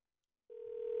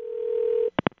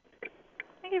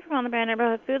Thank you for calling the Brand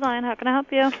Neighborhood Food Line. How can I help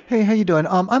you? Hey, how you doing?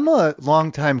 I'm a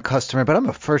long-time customer, but I'm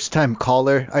a first-time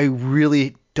caller. I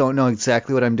really don't know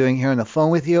exactly what I'm doing here on the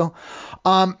phone with you.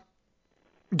 Are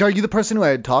you the person who I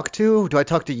had talked to? Do I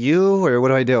talk to you, or what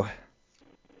do I do?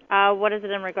 What is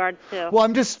it in regards to?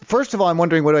 Well, first of all, I'm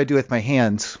wondering what do I do with my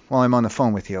hands while I'm on the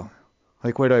phone with you?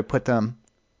 Like, where do I put them?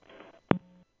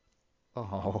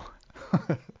 Oh.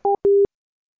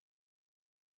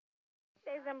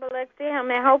 How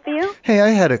may I help you? Hey, I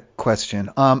had a question.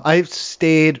 I've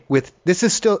stayed with, this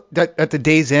is still at the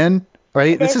Days Inn,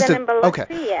 right? Days This is Inn in Biloxi,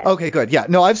 okay. yes. Okay, good. Yeah.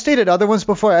 No, I've stayed at other ones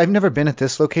before. I've never been at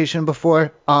this location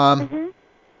before. Now,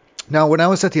 when I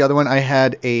was at the other one, I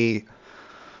had a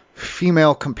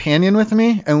female companion with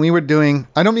me, and we were doing,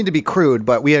 I don't mean to be crude,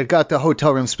 but we had got the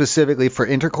hotel room specifically for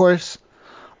intercourse.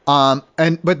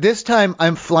 But this time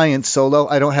I'm flying solo.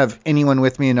 I don't have anyone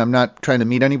with me, and I'm not trying to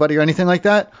meet anybody or anything like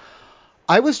that.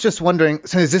 I was just wondering,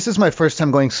 since this is my first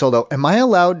time going solo, am I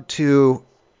allowed to,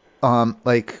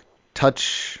 like,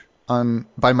 touch on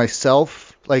by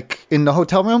myself, like, in the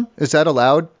hotel room? Is that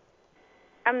allowed?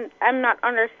 I'm not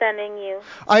understanding you.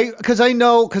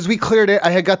 Because we cleared it.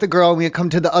 I had got the girl, and we had come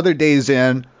to the other Days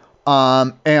Inn,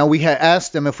 and we had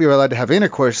asked them if we were allowed to have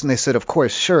intercourse, and they said, of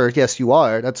course, sure, yes, you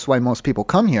are. That's why most people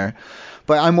come here.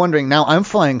 But I'm wondering, now I'm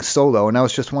flying solo, and I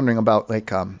was just wondering about,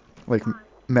 like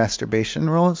masturbation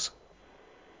rules.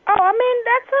 Oh, I mean,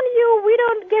 that's on you. We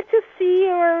don't get to see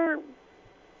or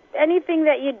anything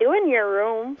that you do in your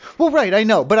room. Well, right, I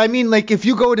know. But I mean, like, if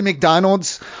you go to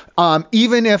McDonald's,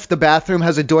 even if the bathroom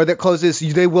has a door that closes,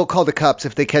 they will call the cops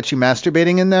if they catch you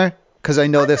masturbating in there. Because I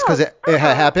know this because it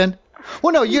had happened.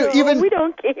 Well, no, we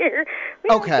don't care. We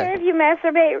don't care if you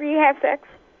masturbate or you have sex.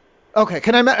 Okay,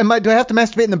 do I have to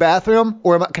masturbate in the bathroom,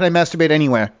 or can I masturbate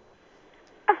anywhere?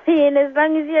 I mean, as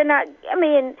long as you're not,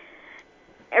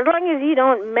 as long as you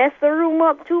don't mess the room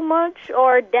up too much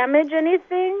or damage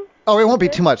anything. Oh, it won't be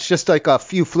too much. Just like a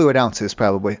few fluid ounces,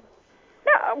 probably.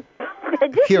 No,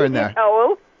 just here and there.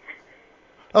 Towel.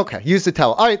 Okay, use the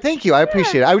towel. All right, thank you. I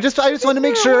appreciate it. I just want to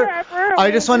make sure.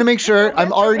 I just want to make sure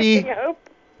I'm already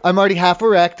half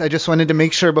erect. I just wanted to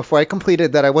make sure before I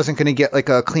completed that I wasn't going to get like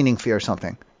a cleaning fee or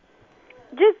something.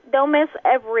 Just don't mess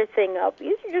everything up.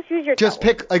 You should just use your Just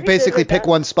towel. basically pick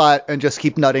one spot and just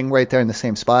keep nutting right there in the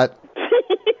same spot.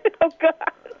 Oh, God.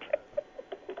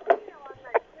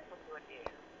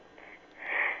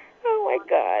 Oh, my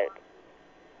God.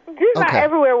 Just not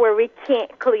everywhere where we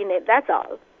can't clean it. That's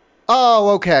all.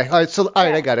 Oh, okay. All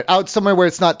right, I got it. Out somewhere where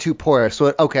it's not too porous.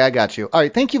 So, okay, I got you. All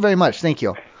right, thank you very much. Thank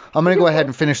you. I'm going to go ahead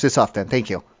and finish this off then.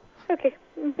 Thank you. Okay.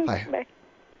 Bye. Bye.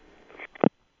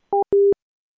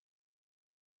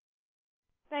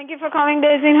 Thank you for calling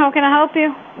Days Inn. How can I help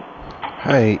you?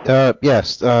 Hi.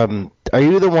 Yes. Are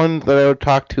you the one that I would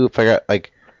talk to if I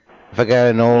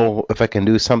gotta know if I can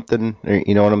do something? Or,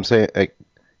 you know what I'm saying? Like,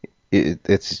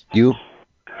 it's you.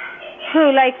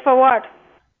 Who? Like for what?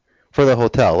 For the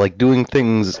hotel, like doing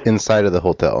things inside of the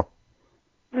hotel.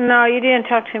 No, you didn't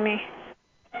talk to me.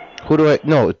 Who do I?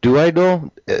 No. Do I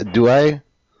know? Do I?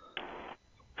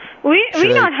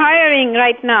 We're not hiring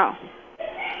right now.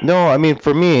 No, I mean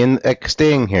for me and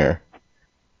staying here.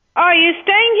 Are you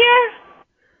staying here?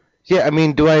 Yeah, I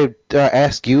mean, do I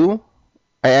ask you?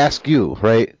 I ask you,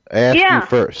 right? I ask you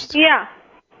first. Yeah.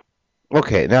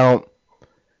 Okay, now,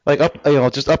 like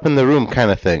just up in the room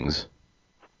kind of things.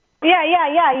 Yeah.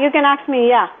 You can ask me,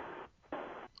 yeah.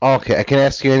 Okay, I can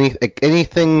ask you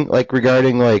anything like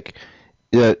regarding like,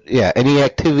 any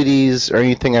activities or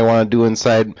anything I want to do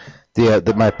inside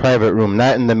my private room,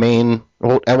 not in the main. I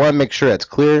want to make sure that's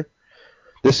clear.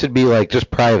 This should be like just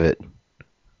private.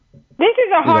 This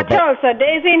is a hotel, so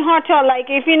Days Inn hotel. Like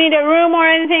if you need a room or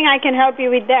anything, I can help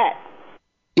you with that.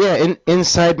 Yeah,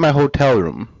 inside my hotel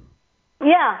room.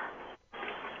 Yeah.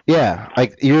 Yeah,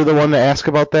 like you're the one to ask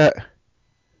about that.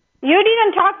 You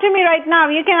didn't talk to me right now.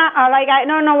 You can I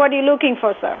don't know what you're looking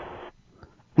for, sir.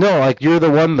 No, like you're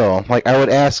the one though. Like I would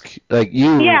ask like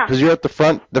you because you're at the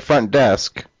front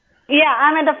desk. Yeah,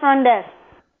 I'm at the front desk.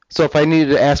 So if I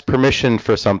needed to ask permission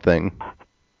for something.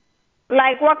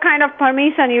 Like what kind of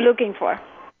permission are you looking for?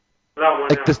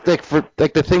 Like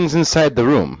the things inside the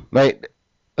room, right?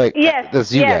 Like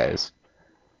that's you guys.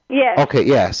 Yes. Okay,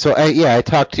 yeah. So I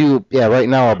talked to you right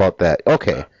now about that.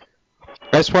 Okay.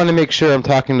 I just want to make sure I'm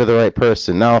talking to the right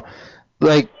person. Now,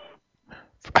 like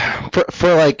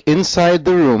for like inside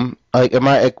the room, like am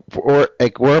I or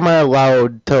like where am I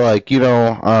allowed to like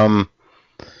blow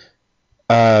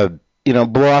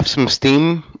off some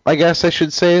steam? I guess I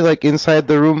should say like inside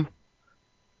the room,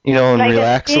 and like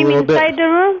relax a little bit. Inside the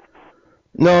room?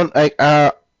 No, like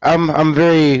I'm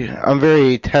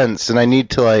very tense and I need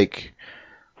to like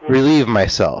relieve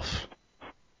myself.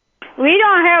 We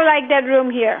don't have like that room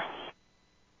here.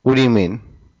 What do you mean?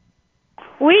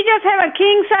 We just have a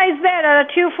king-size bed or a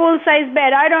 2 full-size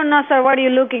bed. I don't know, sir, what are you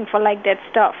looking for like that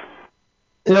stuff?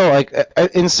 Like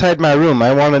inside my room,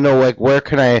 I want to know like where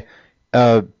can I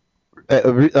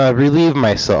relieve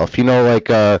myself? Like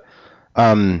like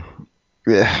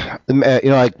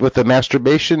with the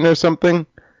masturbation or something.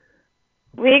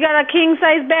 We got a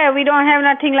king-size bed. We don't have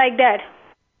nothing like that.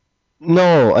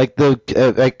 No, like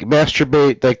like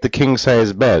masturbate like the king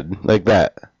size bed like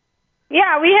that.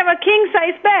 Yeah, we have a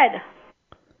king-size bed.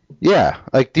 Yeah,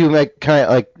 like do you make kind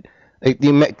of like do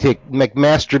you make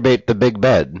masturbate the big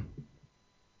bed?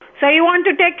 So you want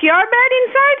to take your bed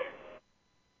inside?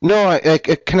 No,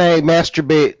 can I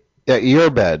masturbate at your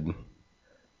bed?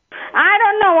 I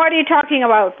don't know what you're talking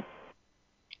about.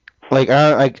 Like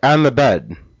on the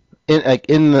bed,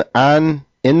 in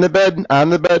the bed on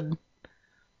the bed.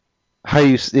 How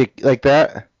you like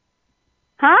that?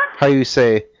 Huh? How you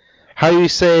say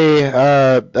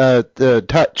the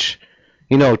touch?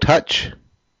 Touch.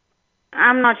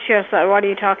 I'm not sure, sir. What are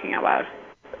you talking about?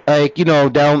 Like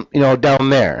down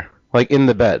there, like in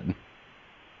the bed.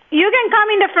 You can come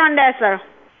in the front desk, sir.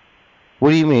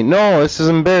 What do you mean? No, this is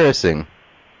embarrassing.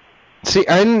 See,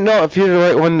 I don't know if you're the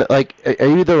right one. Like, are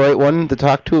you the right one to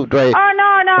talk to? No.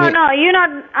 You're not.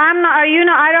 I'm not.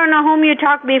 I don't know whom you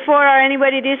talked before or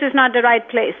anybody. This is not the right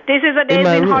place. This is a Days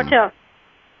Inn hotel.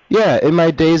 Yeah, in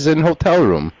my Days Inn hotel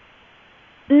room.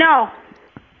 No.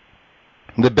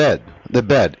 The bed, the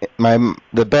bed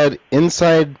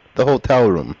inside the hotel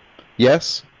room.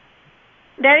 Yes.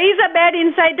 There is a bed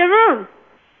inside the room.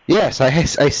 Yes,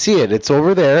 I see it. It's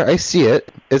over there. I see it.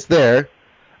 It's there.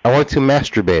 I want to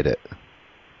masturbate it.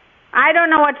 I don't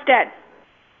know what's that.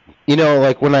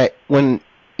 Like when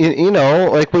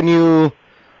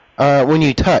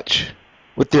you touch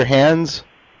with your hands.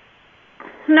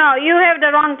 No, you have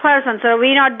the wrong person, sir.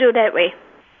 We not do that way.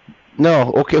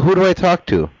 No, okay. Who do I talk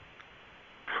to?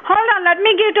 Hold on, let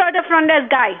me give to the front desk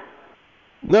guy.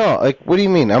 No, like what do you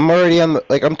mean? I'm already on the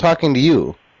I'm talking to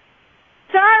you.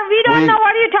 Sir, we don't know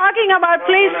what you're talking about.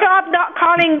 Please stop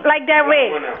calling like that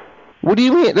way. What do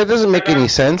you mean? That doesn't make any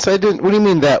sense. I didn't. What do you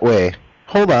mean that way?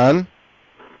 Hold on,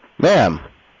 ma'am.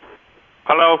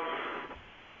 Hello.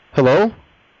 Hello.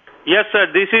 Yes, sir.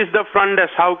 This is the front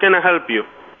desk. How can I help you?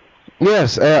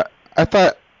 Yes. I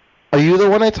thought. Are you the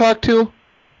one I talked to?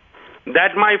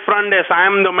 That's my front desk. I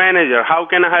am the manager. How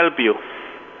can I help you?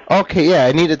 Okay. Yeah.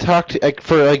 I need to talk to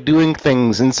for doing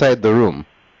things inside the room.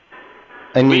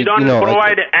 We don't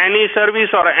provide any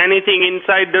service or anything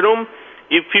inside the room.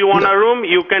 If you want a room,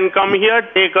 you can come here,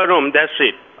 take a room. That's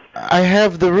it. I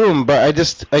have the room, but I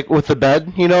just with the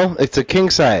bed. It's a king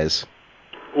size.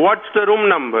 What's the room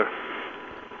number?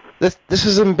 This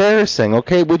is embarrassing.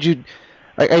 Okay, would you?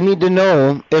 I need to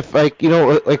know if with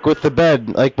the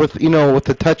bed, with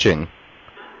the touching.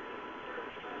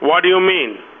 What do you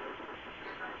mean?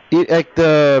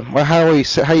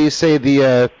 How you say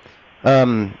the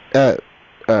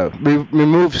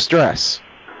remove stress.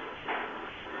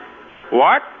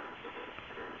 What?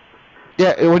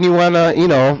 Yeah, when you wanna,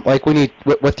 when you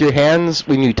with your hands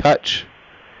when you touch,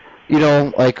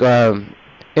 inside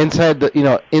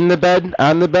the, in the bed,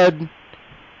 on the bed.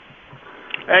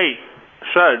 Hey,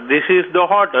 sir, this is the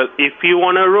hotel. If you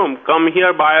want a room, come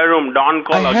here, buy a room. Don't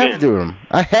call again.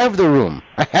 I have the room.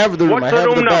 I have the room. What's the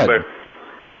room number?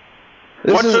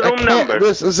 What's the room number?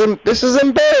 This is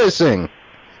embarrassing.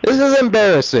 This is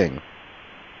embarrassing.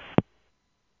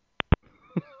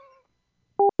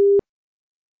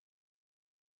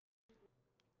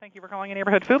 Thank you for calling a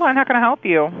neighborhood food line. How can I help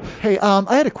you? Hey,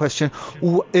 I had a question.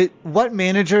 What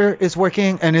manager is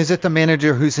working, and is it the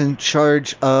manager who's in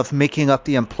charge of making up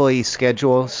the employee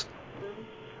schedules?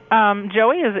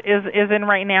 Joey is in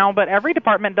right now, but every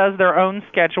department does their own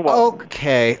schedule.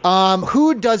 Okay.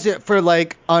 Who does it for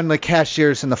on the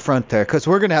cashiers in the front there? Because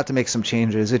we're gonna have to make some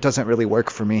changes. It doesn't really work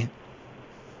for me.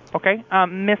 Okay.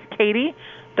 Miss Katie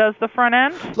does the front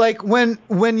end.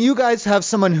 When you guys have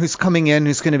someone who's coming in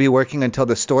who's going to be working until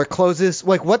the store closes,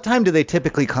 what time do they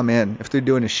typically come in if they're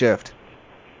doing a shift?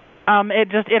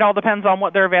 It all depends on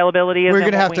what their availability is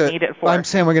and what we need it for. I'm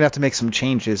saying we're gonna have to make some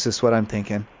changes. Is what I'm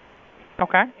thinking.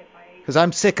 Okay. Because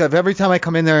I'm sick of every time I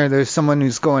come in there's someone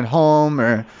who's going home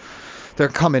or they're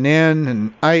coming in,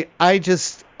 and I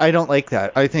don't like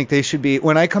that. I think they should be,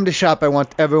 when I come to shop, I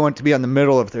want everyone to be on the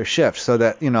middle of their shift so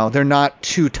that, they're not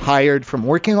too tired from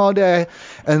working all day,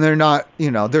 and they're not,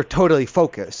 they're totally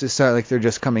focused. It's not like they're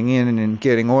just coming in and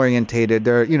getting orientated.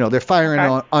 They're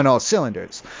firing on all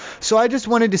cylinders. So I just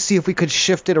wanted to see if we could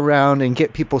shift it around and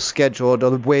get people scheduled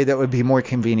a way that would be more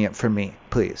convenient for me,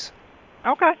 please.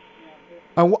 Okay.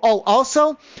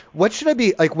 Also, what should I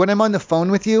be, like, when I'm on the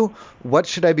phone with you, what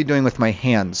should I be doing with my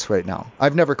hands right now?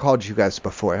 I've never called you guys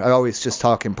before. I always just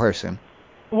talk in person.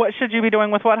 What should you be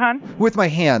doing with what, hon? With my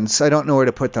hands. I don't know where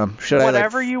to put them. Should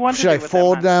whatever you want to do with them,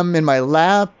 fold them in my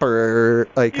lap, or,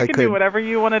 like, you can do whatever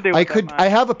you want to do with them, hon. I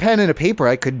have a pen and a paper.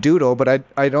 I could doodle, but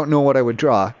I don't know what I would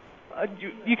draw.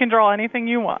 You can draw anything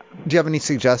you want. Do you have any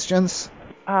suggestions?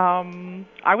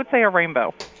 I would say a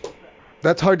rainbow.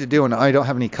 That's hard to do, and I don't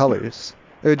have any colors.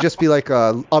 It would just be like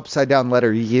a upside down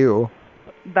letter U.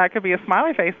 That could be a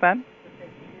smiley face then.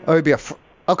 Oh, it'd be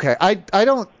okay. I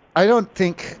don't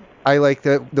think I like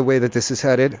the way that this is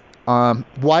headed.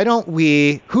 Why don't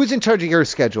we? Who's in charge of your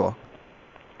schedule?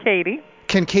 Katie.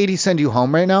 Can Katie send you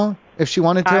home right now if she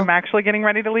wanted to? I'm actually getting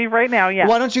ready to leave right now. Yeah.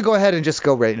 Why don't you go ahead and just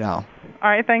go right now? All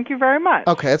right. Thank you very much.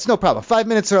 Okay, it's no problem. 5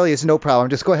 minutes early is no problem.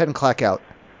 Just go ahead and clock out.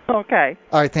 Okay.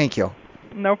 All right. Thank you.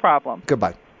 No problem.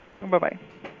 Goodbye. Bye-bye.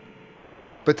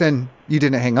 But then you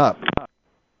didn't hang up.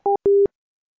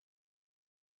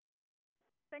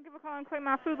 Thank you for calling Clay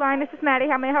My Food Line. This is Maddie.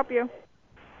 How may I help you?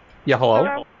 Yeah,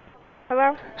 hello?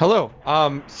 Hello? Hello.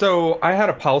 So I had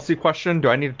a policy question. Do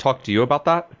I need to talk to you about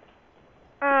that?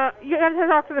 You have to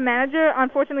talk to the manager.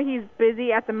 Unfortunately, he's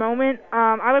busy at the moment.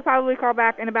 I would probably call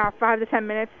back in about 5 to 10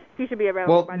 minutes. He should be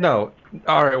available by then. No.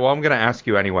 All right, well, I'm going to ask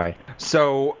you anyway.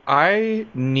 So I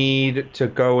need to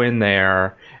go in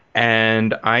there,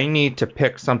 and I need to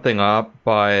pick something up,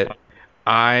 but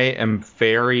I am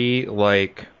very,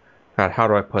 like, God, how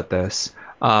do I put this?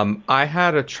 I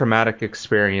had a traumatic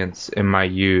experience in my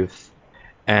youth,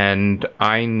 and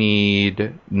I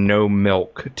need no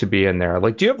milk to be in there.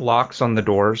 Like, do you have locks on the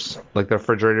doors, like the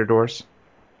refrigerator doors?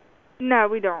 No,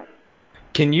 we don't.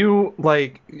 Can you,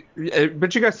 like,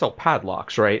 but you guys sell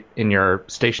padlocks, right, in your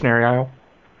stationery aisle?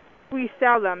 We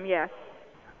sell them, yes.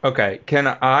 Okay, can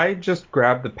I just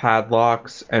grab the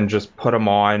padlocks and just put them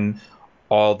on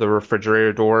all the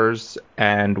refrigerator doors,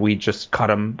 and we just cut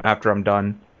them after I'm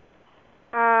done?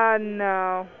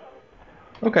 No.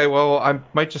 Okay, well, I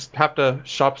might just have to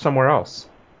shop somewhere else.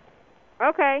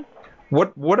 Okay.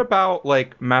 What about,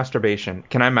 like, masturbation?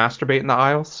 Can I masturbate in the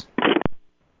aisles?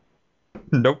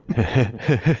 Nope.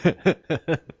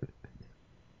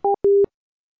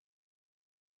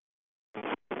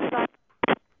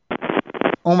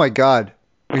 Oh my God.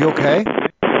 Are you okay?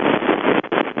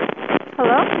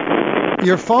 Hello?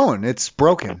 Your phone, it's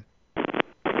broken.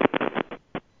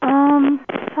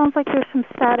 Sounds like there's some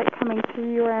static coming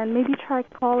through your end. Maybe try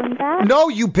calling back? No,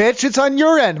 you bitch, it's on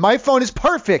your end. My phone is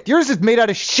perfect. Yours is made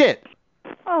out of shit.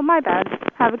 Oh, my bad.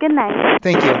 Have a good night.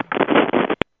 Thank you. Thank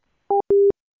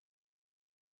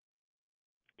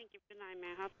you. Good night.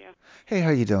 May I help you? Hey, how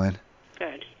you doing?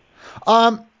 Good.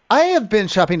 I have been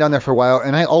shopping down there for a while,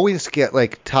 and I always get,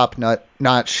 like,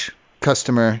 top-notch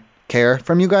customer care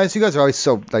from you guys. You guys are always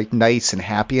so, like, nice and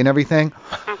happy and everything.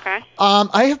 Okay.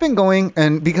 I have been going,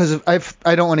 and because of,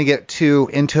 I don't want to get too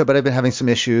into it, but I've been having some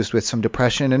issues with some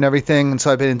depression and everything, and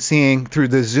so I've been seeing through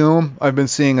the Zoom, I've been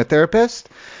seeing a therapist.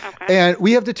 Okay. And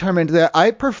we have determined that I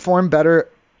perform better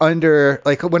under,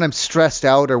 like, when I'm stressed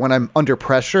out or when I'm under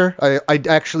pressure, I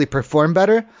actually perform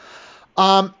better.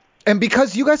 And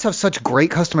because you guys have such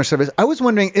great customer service, I was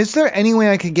wondering, is there any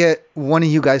way I could get one of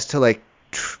you guys to, like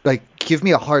give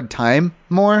me a hard time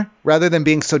more rather than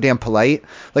being so damn polite?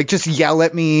 Like, just yell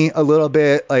at me a little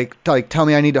bit, like tell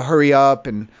me I need to hurry up,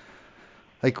 and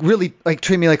like really like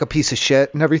treat me like a piece of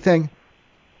shit and everything.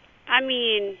 I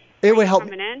mean, it would help.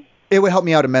 Coming in? It would help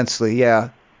me out immensely, yeah.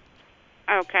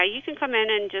 Okay, you can come in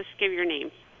and just give your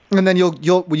name. And then you'll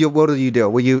what do you do?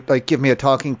 Will you, like, give me a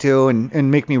talking to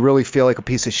and make me really feel like a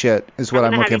piece of shit is what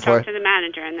I'm looking for. Talk to the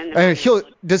manager, and then the manager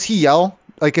does he yell?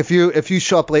 Like, if you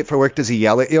show up late for work, does he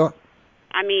yell at you?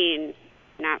 I mean,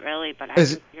 not really, but I can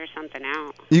figure something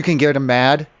out. You can get him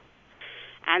mad?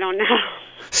 I don't know.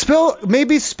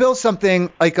 Spill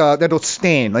something like that'll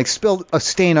stain, like spill a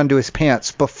stain onto his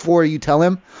pants before you tell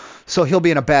him, so he'll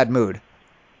be in a bad mood.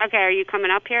 Okay, are you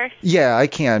coming up here? Yeah, I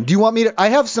can. Do you want me to? I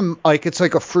have some, like, it's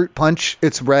like a fruit punch.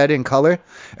 It's red in color,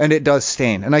 and it does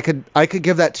stain. And I could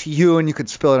give that to you, and you could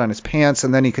spill it on his pants,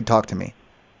 and then he could talk to me.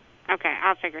 Okay,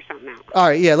 I'll figure something out. All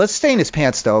right, yeah, let's stain his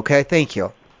pants, though, okay? Thank you.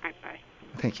 All right, bye.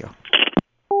 Thank you.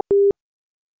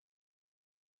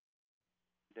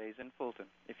 Days in Fulton.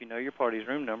 If you know your party's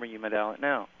room number, you may dial it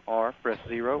now, or press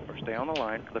 0 or stay on the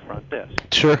line for the front desk.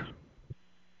 Sure.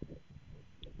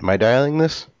 Am I dialing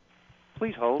this?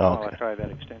 Please hold while I try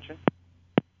that extension.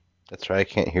 That's right, I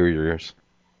can't hear yours.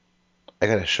 I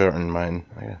gotta shorten mine.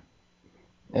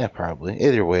 Yeah, probably.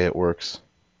 Either way it works.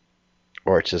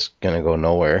 Or it's just gonna go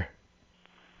nowhere.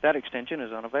 That extension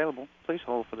is unavailable. Please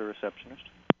hold for the receptionist.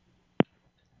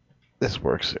 This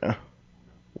works, yeah.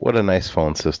 What a nice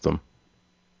phone system.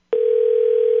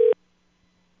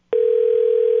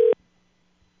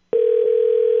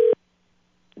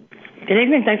 Good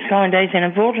evening. Thanks for calling Days Inn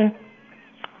in Fulton.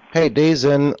 Hey, Days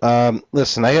Inn.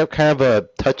 Listen, I have kind of a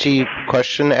touchy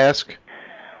question to ask.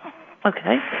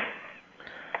 Okay.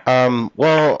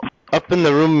 Well, up in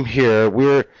the room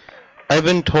here, I've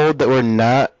been told that we're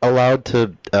not allowed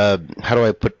to, how do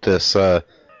I put this,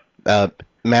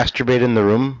 masturbate in the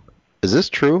room. Is this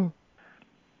true?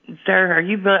 Sir, are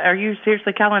you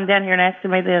seriously calling down here and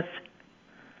asking me this?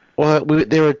 Well,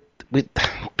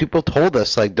 people told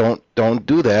us, like, don't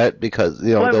do that because,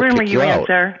 they'll kick you out. What room are you in,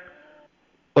 sir?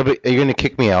 Oh, but are you going to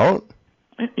kick me out?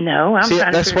 No, I'm trying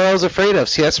to... That's what I was afraid of.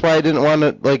 See, that's why I didn't want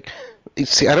to,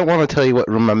 I don't want to tell you what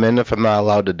room I'm in if I'm not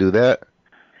allowed to do that.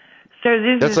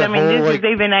 Sir, this is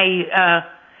even a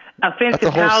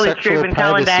offensive call that you're even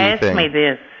calling to ask me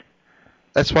this.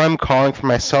 That's why I'm calling from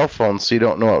my cell phone, so you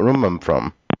don't know what room I'm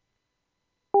from.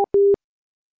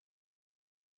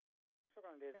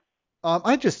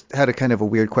 I just had a kind of a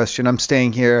weird question. I'm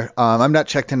staying here. I'm not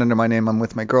checked in under my name. I'm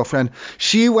with my girlfriend.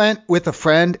 She went with a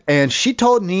friend, and she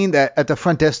told me that at the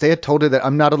front desk they had told her that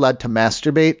I'm not allowed to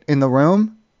masturbate in the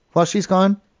room while she's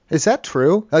gone. Is that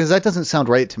true? Because that doesn't sound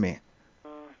right to me.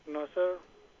 No, sir.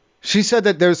 She said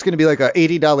that there's going to be like a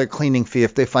 $80 cleaning fee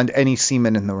if they find any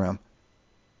semen in the room.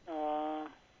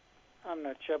 I'm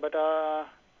not sure, but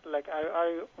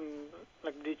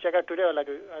did you check out today, or are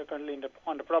you currently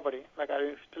on the property? Are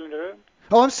you still in the room?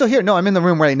 Oh, I'm still here. No, I'm in the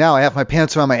room right now. I have my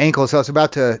pants around my ankles. I was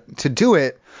about to do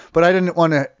it, but I didn't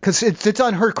want to, because it's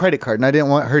on her credit card, and I didn't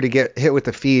want her to get hit with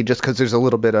the fee just because there's a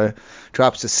little bit of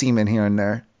drops of semen here and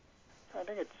there. I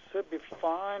think it should be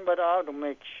fine, but I have to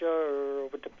make sure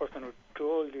with the person who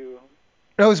told you.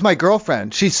 That was my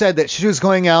girlfriend. She said that she was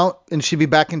going out and she'd be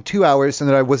back in 2 hours, and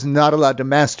that I was not allowed to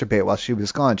masturbate while she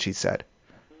was gone, she said.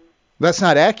 That's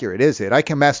not accurate, is it? I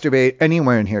can masturbate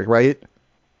anywhere in here, right?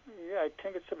 Yeah, I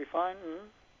think it should be fine.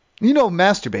 You know,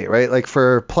 masturbate, right? Like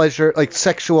for pleasure, like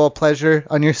sexual pleasure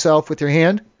on yourself with your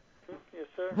hand? Yes,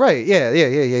 sir. Right,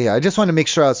 yeah. I just wanted to make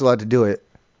sure I was allowed to do it.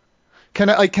 Can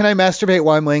I masturbate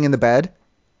while I'm laying in the bed?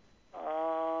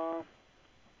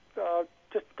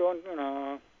 Just don't,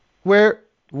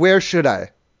 Where should I?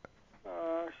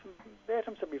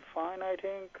 Bathroom should be fine, I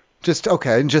think.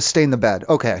 Just stay in the bed.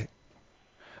 Okay.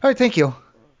 All right, thank you.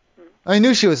 I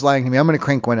knew she was lying to me. I'm going to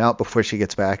crank one out before she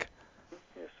gets back.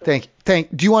 Yes, sir.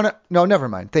 Do you want to? No, never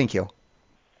mind. Thank you.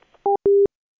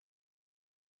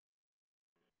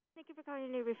 Thank you for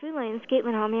calling Neighbor Food Lane. It's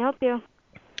Caitlin. How may I help you?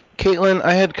 Caitlin,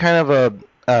 I had kind of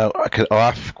an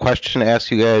off question to ask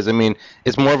you guys. I mean,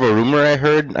 it's more of a rumor I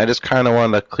heard. I just kind of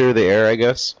wanted to clear the air, I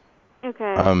guess.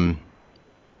 Okay.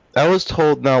 I was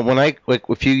told now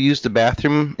if you use the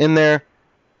bathroom in there,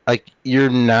 you're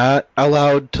not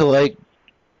allowed to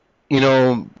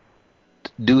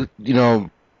do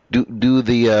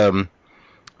the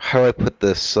how do I put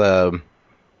this when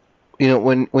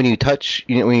you touch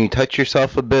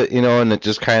yourself a bit, and it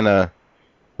just kind of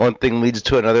one thing leads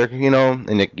to another,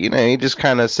 and you just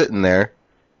kind of sitting there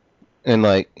and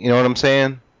you know what I'm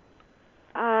saying?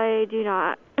 I do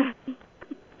not.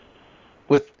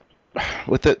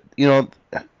 With it,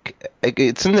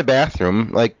 it's in the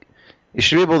bathroom, you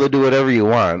should be able to do whatever you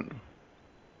want,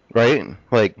 right?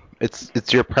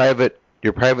 It's your private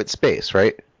space,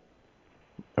 right?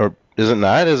 Or is it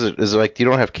not? Is it you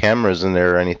don't have cameras in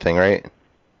there or anything, right?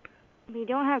 We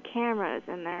don't have cameras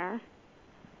in there.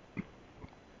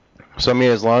 So I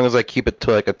mean, as long as I keep it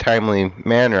to a timely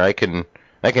manner, I can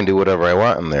do whatever I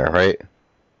want in there, right?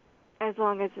 As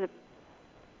long as it's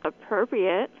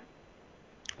appropriate.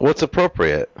 What's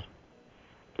appropriate?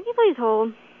 Can you please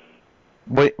hold?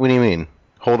 What do you mean?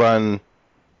 Hold on.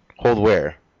 Hold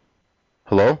where?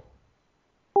 Hello?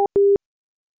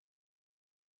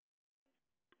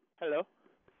 Hello?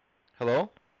 Hello?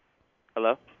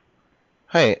 Hello?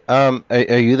 Hey,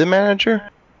 are you the manager?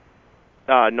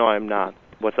 No, I'm not.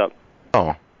 What's up?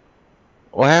 Oh.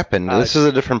 What happened? This is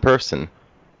a different person.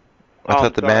 I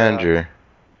thought the manager.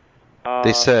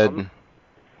 They said...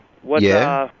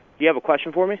 Yeah? Do you have a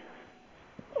question for me?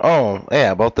 Oh, yeah,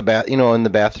 about the in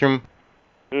the bathroom.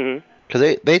 Mm-hmm.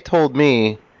 Because they told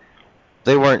me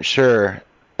they weren't sure,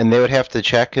 and they would have to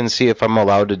check and see if I'm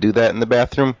allowed to do that in the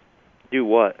bathroom. Do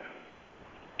what?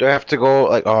 Do I have to go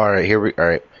all right, all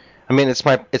right. I mean, it's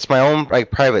my own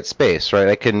private space,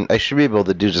 right? I should be able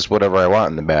to do just whatever I want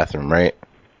in the bathroom, right?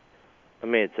 I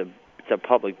mean, it's a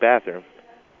public bathroom.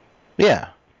 Yeah.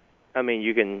 I mean,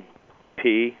 you can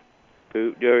pee,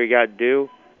 poop, do whatever you got to do.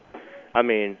 I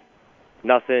mean,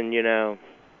 nothing,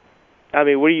 I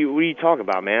mean, what are you talking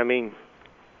about, man? I mean,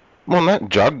 Well, not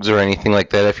drugs or anything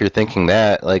like that. If you're thinking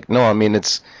that, like, no, I mean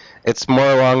it's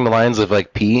more along the lines of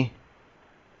like pee.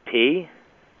 Pee?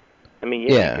 I mean,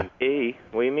 yeah, you can pee.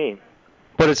 What do you mean?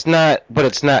 But it's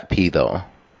not pee though.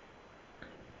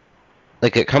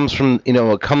 Like it comes from,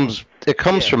 it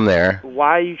comes from there.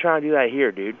 Why are you trying to do that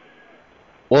here, dude?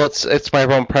 Well, it's my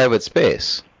own private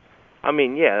space. I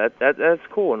mean, yeah, that's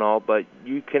cool and all, but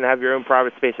you can have your own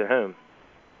private space at home.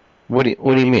 What do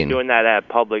you mean? Doing that at a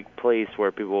public place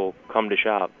where people come to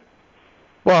shop.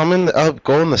 Well, I'll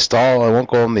go in the stall. I won't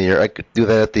go in the I could do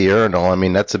that at the urinal. I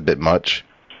mean, that's a bit much.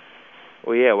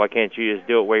 Well, yeah. Why can't you just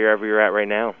do it wherever you're at right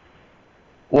now?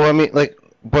 Well, I mean, like,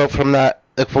 but from that,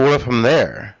 like, what from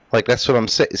there? Like, that's what I'm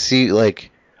saying. See,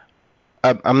 like,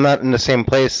 I'm not in the same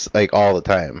place like all the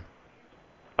time.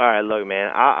 All right, look, man.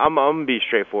 I'm gonna be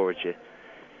straightforward with you.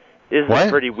 This is a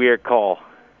pretty weird call.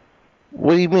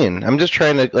 What do you mean? I'm just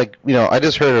trying to, like, I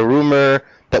just heard a rumor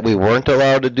that we weren't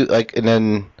allowed to do, like, and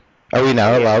then are we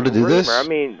now allowed to do this? I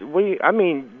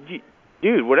mean,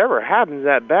 dude, whatever happens in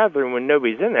that bathroom when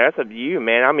nobody's in there, that's up to you,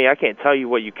 man. I mean, I can't tell you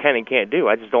what you can and can't do.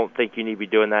 I just don't think you need to be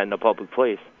doing that in a public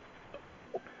place.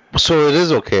 So it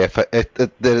is okay if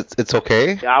it's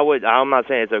okay? I'm not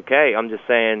saying it's okay. I'm just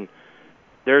saying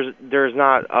there's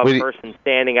not a person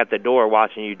standing at the door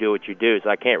watching you do what you do, so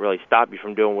I can't really stop you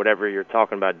from doing whatever you're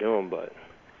talking about doing.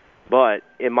 But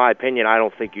in my opinion, I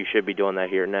don't think you should be doing that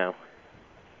here now.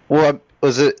 Well,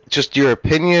 was it just your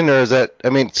opinion, or is that? I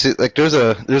mean, see, like there's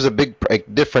a big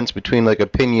difference between like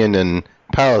opinion and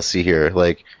policy here.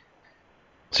 Like,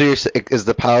 so is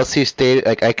the policy stated?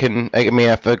 Like, I mean,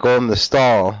 if I go in the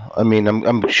stall, I mean,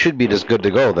 I'm should be just good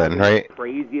to go then, right?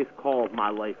 Craziest call of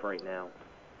my life right now.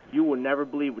 You will never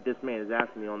believe what this man is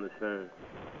asking me on this phone.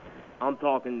 I'm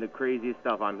talking the craziest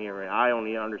stuff I'm hearing. I don't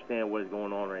even understand what is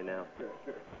going on right now.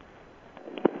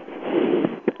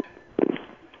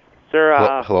 Sir,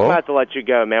 I'm hello? going to have to let you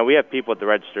go, man. We have people at the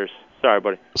registers. Sorry,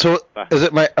 buddy. So, is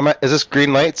this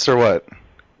green lights or what?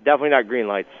 Definitely not green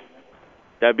lights.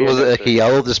 That'd be was it like a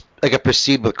yellow, just like a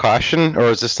proceed with caution, or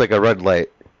is this like a red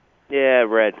light? Yeah,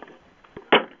 red.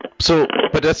 So,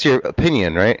 but that's your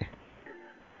opinion, right?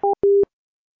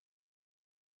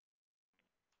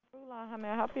 How may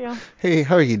I help you? Hey,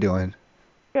 how are you doing?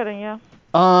 Good, and you?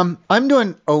 I'm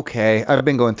doing okay. I've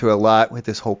been going through a lot with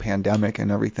this whole pandemic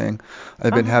and everything.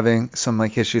 I've been having some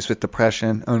like issues with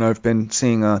depression, and I've been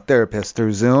seeing a therapist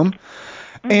through Zoom.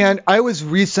 And I was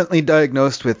recently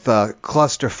diagnosed with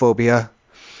claustrophobia.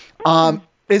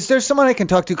 Is there someone I can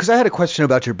talk to? Because I had a question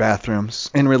about your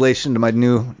bathrooms in relation to my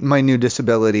new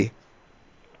disability.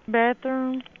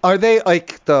 Bathroom? Are they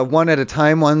like the one at a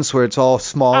time ones where it's all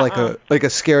small, like a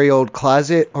scary old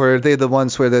closet, or are they the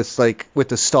ones where there's like with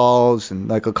the stalls and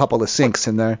like a couple of sinks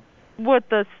in there? With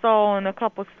the stall and a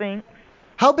couple sinks.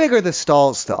 How big are the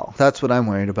stalls though? That's what I'm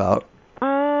worried about.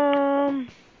 I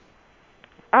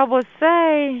would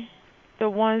say the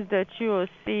ones that you will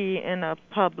see in a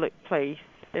public place,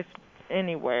 if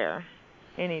anywhere,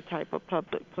 any type of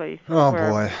public place. Oh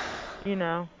boy.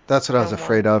 That's what I was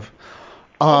afraid of.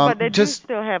 But they do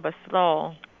still have a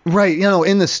stall. Right,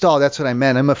 in the stall, that's what I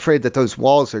meant. I'm afraid that those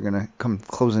walls are going to come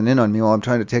closing in on me while I'm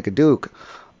trying to take a Duke.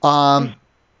 Would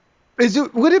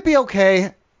it be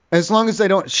okay, as long as I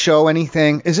don't show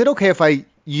anything, is it okay if I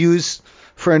use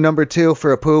for a number 2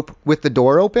 for a poop with the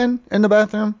door open in the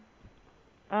bathroom?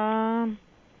 I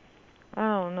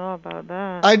don't know about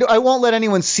that. I won't let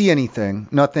anyone see anything,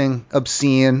 nothing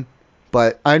obscene,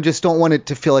 but I just don't want it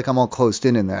to feel like I'm all closed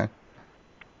in there.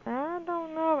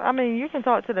 I mean, you can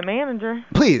talk to the manager.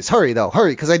 Please, hurry,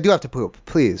 because I do have to poop.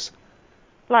 Please.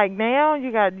 Like now?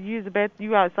 You got to use the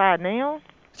bathroom? You outside now?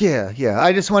 Yeah.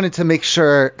 I just wanted to make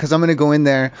sure, because I'm going to go in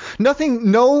there.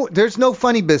 There's no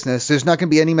funny business. There's not going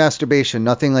to be any masturbation,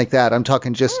 nothing like that. I'm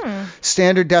talking just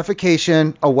standard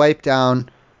defecation, a wipe down,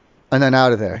 and then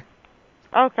out of there.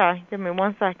 Okay, give me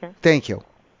 1 second. Thank you.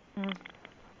 This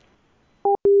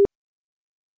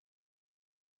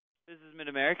is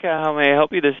Mid-America. How may I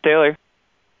help you? This is Taylor.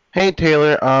 Hey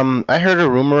Taylor, I heard a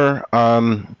rumor.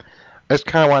 I just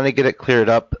kind of wanted to get it cleared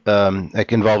up,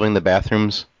 like involving the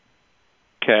bathrooms.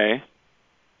 Okay.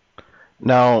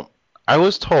 Now, I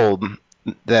was told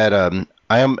that I'm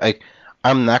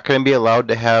not going to be allowed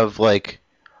to have like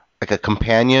a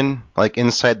companion like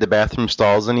inside the bathroom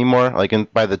stalls anymore, like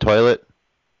by the toilet,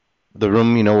 the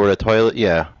room, where the toilet.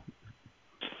 Yeah.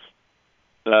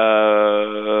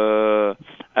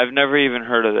 I've never even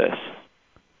heard of this.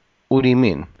 What do you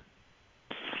mean?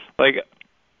 Like,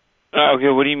 okay,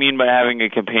 what do you mean by having a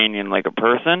companion, like a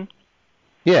person?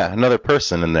 Yeah, another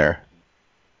person in there.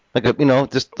 Like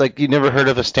just like you never heard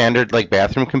of a standard like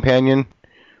bathroom companion?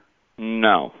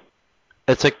 No.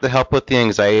 It's like the help with the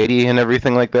anxiety and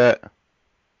everything like that.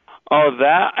 Oh,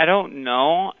 that I don't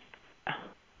know.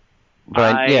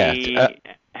 But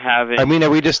haven't. I mean, are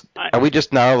we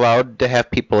just not allowed to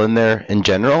have people in there in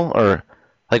general, or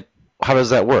like how does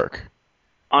that work?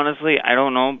 Honestly, I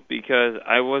don't know because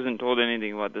I wasn't told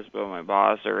anything about this by my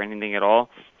boss or anything at all.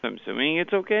 So I'm assuming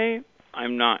it's okay.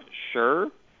 I'm not sure.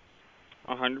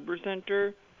 100%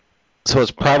 sure. So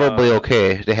it's probably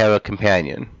okay to have a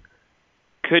companion.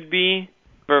 Could be.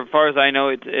 For as far as I know,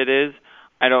 it is.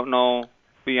 I don't know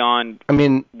beyond. I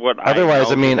mean, what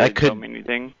otherwise, I know, I could.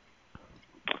 Anything.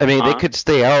 I mean, they could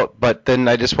stay out, but then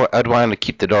I'd want to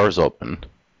keep the doors open.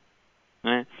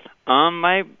 There's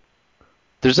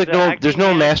no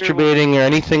masturbating or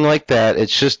anything like that.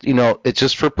 It's just it's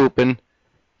just for pooping.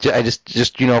 I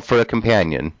just for a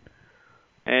companion.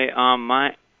 Hey,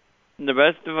 the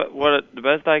best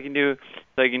I can do is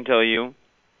I can tell you,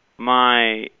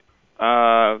 my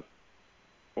my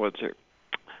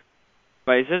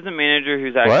assistant manager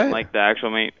who's acting like the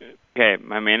actual okay,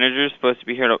 my manager is supposed to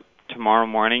be here tomorrow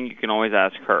morning. You can always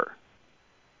ask her.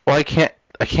 Well, I can't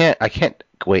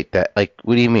wait. That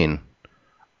what do you mean?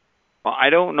 Well,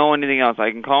 I don't know anything else. I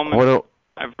can call him.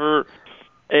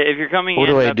 If you're coming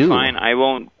in, that's fine. I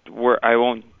won't.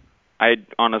 I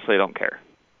honestly don't care.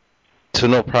 So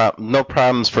no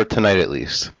problems for tonight at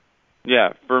least.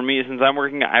 Yeah, for me, since I'm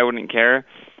working, I wouldn't care.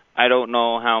 I don't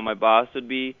know how my boss would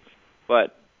be,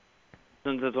 but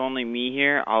since it's only me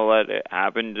here, I'll let it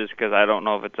happen just because I don't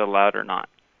know if it's allowed or not.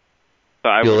 So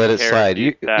I You'll let wouldn't it care slide.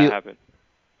 if that happened.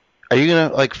 Are you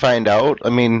gonna find out? I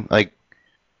mean,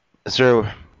 is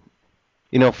there,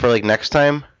 for next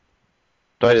time?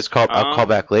 Do I just call? I'll call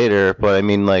back later. But I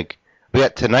mean, we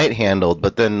got tonight handled.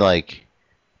 But then, there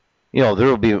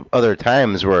will be other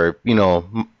times where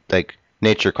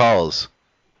nature calls.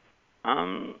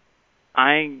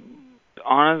 I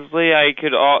honestly,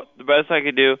 the best I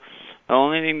could do. The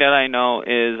only thing that I know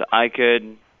is I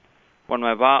could, when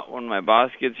my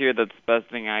boss gets here, that's the best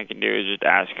thing I can do is just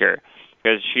ask her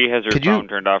because she has her phone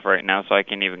turned off right now, so I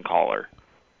can't even call her.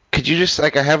 Could you just I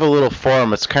have a little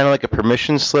form. It's kind of like a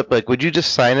permission slip. Would you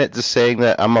just sign it, just saying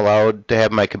that I'm allowed to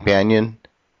have my companion?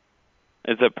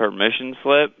 It's a permission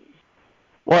slip.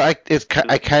 Well, I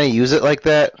kind of use it like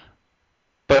that.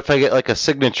 But if I get a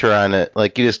signature on it, you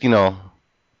just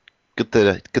get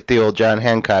the old John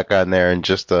Hancock on there and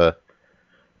just then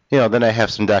I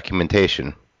have some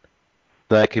documentation.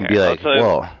 Then I can be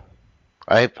whoa,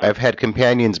 I've had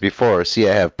companions before. See,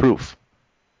 I have proof,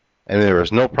 and there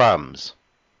was no problems.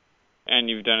 And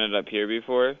you've done it up here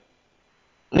before?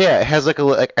 Yeah, it has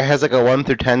a 1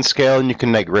 through 10 scale, and you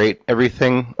can rate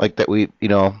everything that we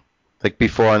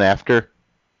before and after.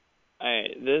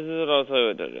 Alright, this is what I'll tell you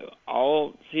what to do.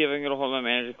 I'll see if I can get a hold of my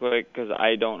manager quick because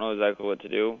I don't know exactly what to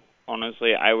do.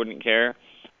 Honestly, I wouldn't care.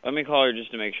 Let me call her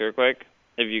just to make sure quick.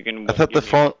 If you can. I thought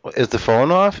is the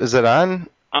phone off? Is it on?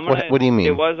 What do you mean?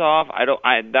 It was off.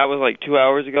 That was 2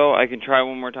 hours ago. I can try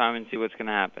one more time and see what's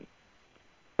gonna happen.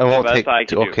 I won't take.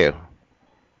 Okay.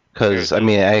 Because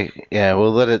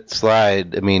we'll let it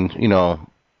slide. I mean,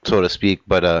 so to speak.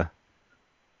 But all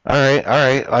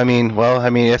right. I mean,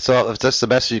 that's that's the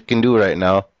best you can do right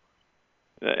now.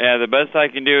 Yeah, the best I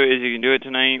can do is you can do it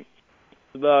tonight.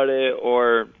 That's about it.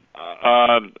 Or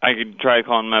I could try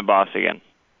calling my boss again.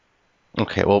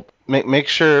 Okay. Well, make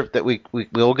sure that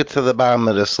we'll get to the bottom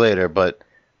of this later. But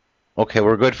okay,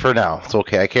 we're good for now. It's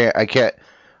okay. I can't.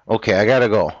 Okay, I gotta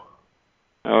go.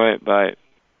 All right. Bye.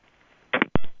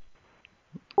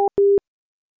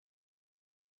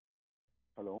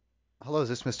 Hello, is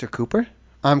this Mr. Cooper?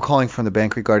 I'm calling from the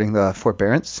bank regarding the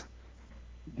forbearance.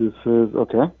 This is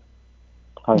okay.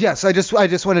 Hi. Yes, I just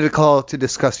wanted to call to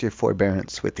discuss your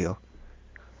forbearance with you.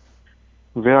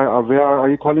 Where are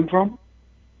you calling from?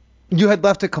 You had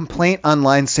left a complaint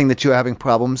online saying that you were having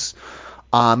problems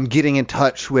getting in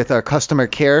touch with our customer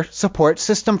care support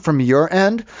system from your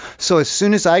end. So as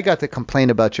soon as I got the complaint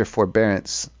about your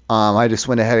forbearance, I just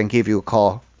went ahead and gave you a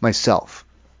call myself.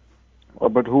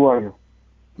 But who are you?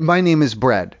 My name is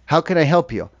Brad. How can I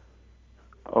help you?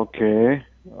 Okay,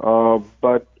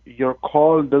 but your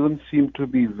call doesn't seem to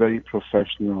be very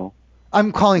professional.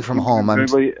 I'm calling from home.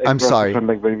 I'm sorry.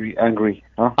 And very angry,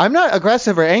 huh? I'm not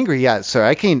aggressive or angry yet, sir.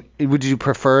 I can't. Would you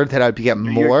prefer that I'd get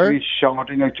more? You're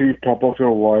shouting top of your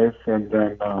voice, and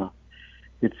then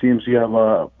it seems you have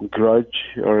a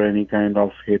grudge or any kind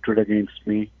of hatred against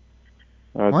me.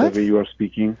 What? The way you are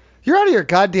speaking. You're out of your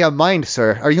goddamn mind,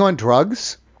 sir. Are you on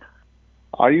drugs?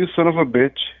 Are you son of a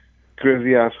bitch,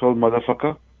 crazy asshole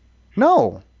motherfucker?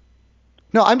 No.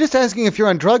 No, I'm just asking if you're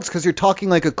on drugs because you're talking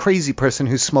like a crazy person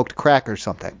who smoked crack or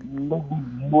something.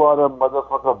 You are a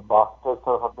motherfucker bastard,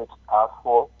 son of a bitch,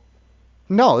 asshole.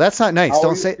 No, that's not nice. How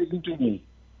Don't are you say. speaking to me?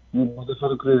 You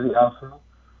motherfucker crazy asshole.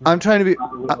 I'm trying to be.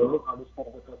 I'm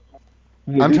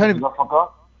trying to.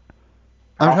 Motherfucker.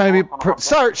 I'm trying to be.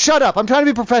 Sir, shut up. I'm trying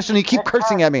to be professional. You keep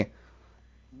cursing at me.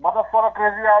 Motherfucker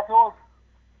crazy asshole.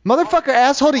 Motherfucker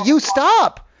asshole to you.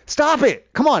 Stop. Stop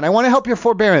it. Come on. I want to help your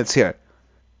forbearance here.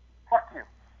 Fuck you.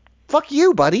 Fuck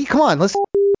you, buddy. Come on. Let's.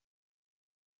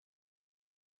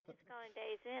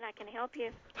 I can help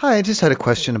you. Hi, I just had a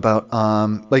question about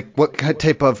like what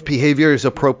type of behavior is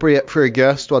appropriate for a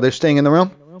guest while they're staying in the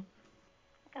room.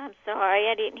 I'm sorry,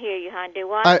 I didn't hear you, hon. Do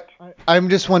what? I'm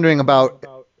just wondering about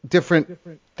different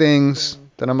things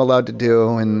that I'm allowed to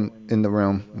do in the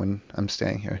room when I'm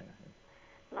staying here.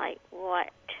 Like what?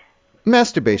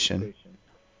 Masturbation.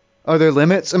 Are there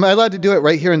limits? Am I allowed to do it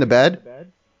right here in the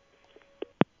bed?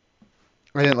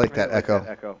 I didn't like that echo.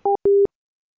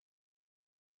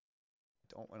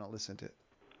 Don't want to listen to it.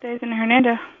 Days and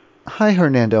Hernando. Hi,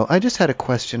 Hernando. I just had a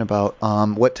question about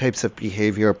what types of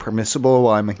behavior are permissible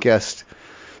while I'm a guest,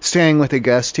 staying with a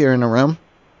guest here in a room.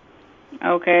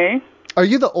 Okay. Are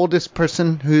you the oldest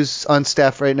person who's on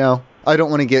staff right now? I don't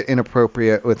want to get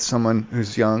inappropriate with someone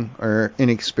who's young or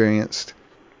inexperienced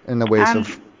in the ways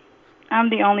of... I'm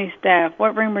the only staff.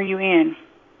 What room are you in?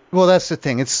 Well, that's the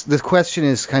thing. The question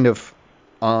is kind of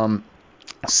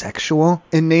sexual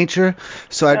in nature,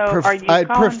 so I'd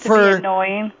prefer... To be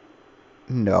annoying?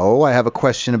 No, I have a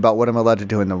question about what I'm allowed to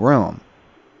do in the room.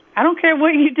 I don't care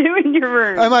what you do in your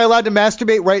room. Am I allowed to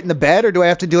masturbate right in the bed, or do I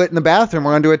have to do it in the bathroom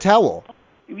or under a towel?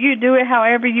 You do it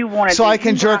however you want to. So I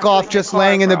can jerk off just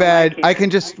laying in the bed. I can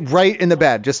just right in the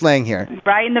bed, just laying here.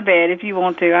 Right in the bed if you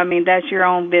want to. I mean, that's your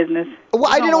own business. Well,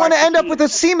 I didn't want to end up with a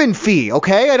semen fee,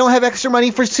 okay? I don't have extra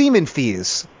money for semen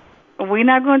fees. We're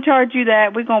not going to charge you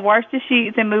that. We're going to wash the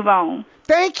sheets and move on.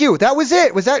 Thank you. That was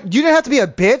it. You didn't have to be a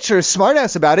bitch or a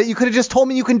smartass about it. You could have just told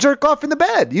me you can jerk off in the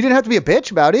bed. You didn't have to be a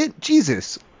bitch about it.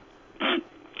 Jesus.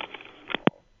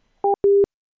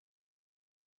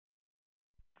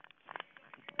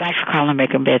 Thanks for calling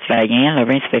Making Beds again.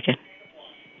 Lorraine speaking.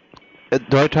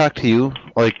 Do I talk to you?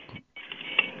 Like,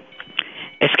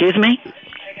 excuse me?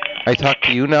 I talk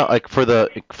to you now, like for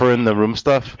in the room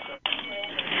stuff.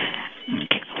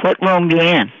 What room you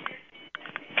in?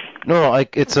 No,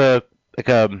 like it's a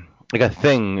thing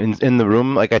in the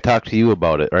room. Like I talk to you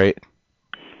about it, right?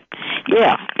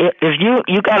 Yeah. If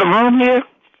you got a room here?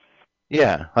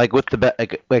 Yeah, like with the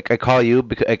bed. Like I call you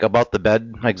because about the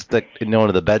bed,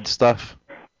 the bed stuff.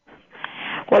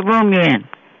 What room you in?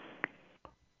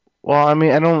 Well, I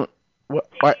mean, I don't.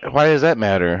 Why does that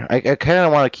matter? I kind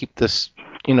of want to keep this,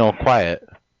 quiet.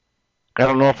 I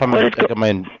don't know if I'm I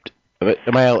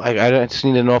just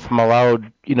need to know if I'm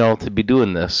allowed, to be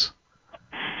doing this.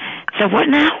 So what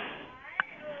now?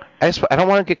 I don't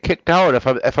want to get kicked out.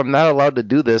 If I'm not allowed to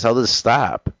do this, I'll just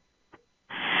stop.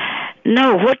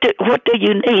 No, what do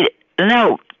you need?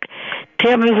 No,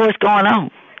 tell me what's going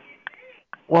on.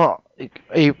 Well,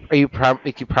 you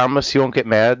promise you won't get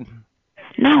mad?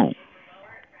 No.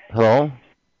 Hello?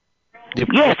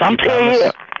 Yes, I'm telling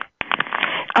you.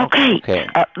 Okay.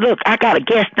 Look, I got a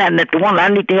guest now. That's the one I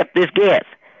need to help this guest.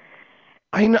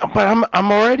 I know, but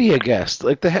I'm already a guest.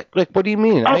 Like the heck? Like what do you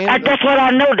mean? That's what I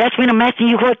know. That's when I'm asking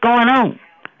you what's going on.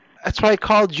 That's why I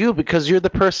called you, because you're the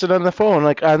person on the phone,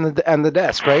 like on the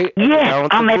desk, right? Yes,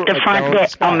 I'm at the front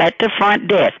desk. I'm at the front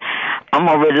desk. I'm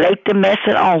gonna relate the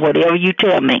message on whatever you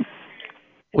tell me.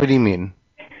 What do you mean?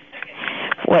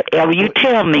 Whatever you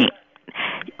tell me.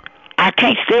 I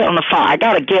can't stay on the phone. I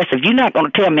got a guest. If you're not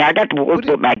going to tell me, I got to work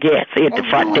with my guest at the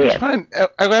front desk. Fine.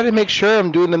 I got to make sure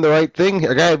I'm doing the right thing.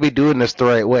 I got to be doing this the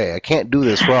right way. I can't do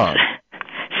this wrong.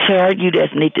 Sir, you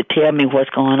just need to tell me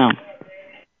what's going on.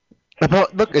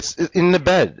 Look, it's in the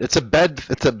bed. It's a bed.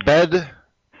 It's a bed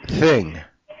thing.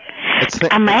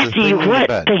 I'm asking you what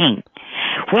thing.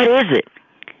 What is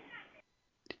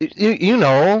it? You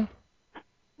know,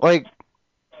 like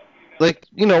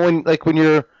when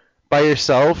you're by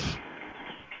yourself.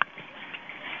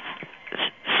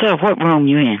 Sir, what room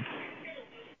you in?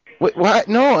 Wait, what?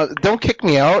 No, don't kick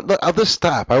me out. Look, I'll just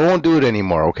stop. I won't do it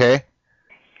anymore, okay?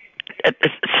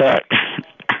 Sir.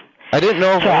 I didn't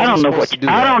know if I was supposed to do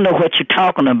that. I don't know what you're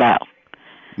talking about.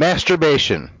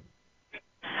 Masturbation.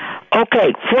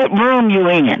 Okay, what room you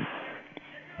in?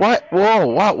 What? Whoa,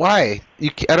 what? Why?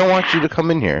 I don't want you to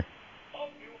come in here.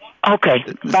 Okay,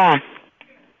 bye.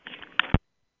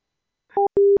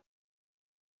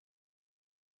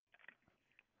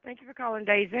 Thank you for calling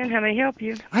Days Inn. How may I help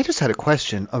you? I just had a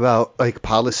question about like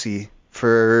policy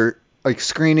for like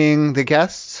screening the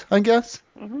guests, I guess.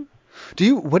 Mhm.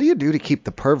 What do you do to keep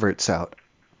the perverts out?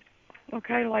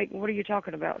 Okay, like what are you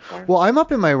talking about, sir? Well, I'm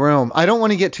up in my room. I don't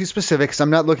want to get too specific because I'm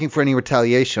not looking for any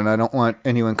retaliation. I don't want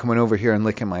anyone coming over here and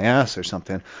licking my ass or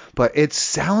something. But it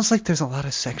sounds like there's a lot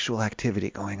of sexual activity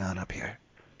going on up here.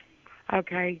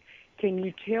 Okay, can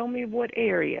you tell me what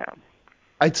area?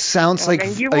 It sounds like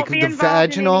and you like won't be the involved in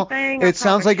vaginal. anything, I It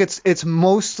sounds like promise it's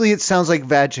mostly it sounds like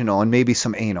vaginal and maybe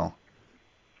some anal.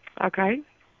 Okay.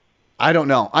 I don't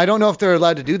know. I don't know if they're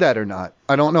allowed to do that or not.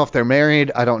 I don't know if they're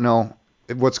married. I don't know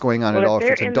what's going on Well, at all. if If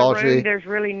they're it's in the room, adultery. there's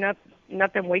really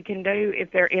nothing we can do.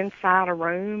 If they're inside a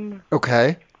room,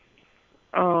 Okay.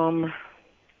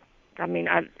 I mean,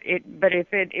 but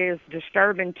if it is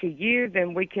disturbing to you,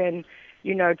 then we can,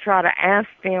 try to ask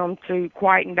them to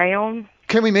quieten down.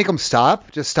 Can we make them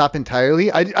stop? Just stop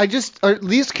entirely? I just, or at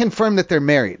least confirm that they're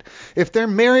married. If they're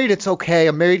married, it's okay.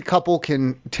 A married couple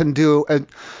can do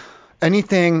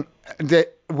anything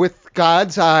that with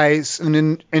God's eyes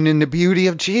and in the beauty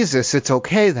of Jesus, it's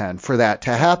okay then for that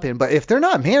to happen. But if they're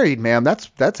not married, ma'am,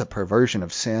 that's a perversion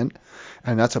of sin,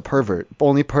 and that's a pervert.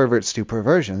 Only perverts do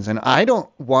perversions, and I don't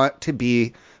want to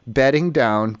be bedding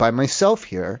down by myself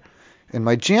here in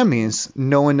my jammies,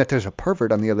 knowing that there's a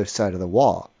pervert on the other side of the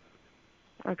wall.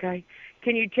 Okay.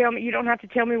 Can you tell me? You don't have to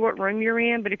tell me what room you're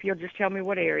in, but if you'll just tell me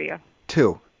what area.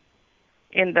 2.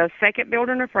 In the second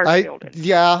building or first building?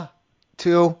 Yeah,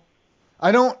 2.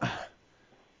 I don't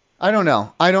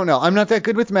know. I'm not that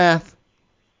good with math.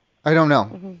 I don't know.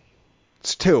 Mm-hmm.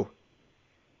 It's 2.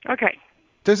 Okay.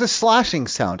 There's a sloshing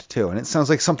sound too, and it sounds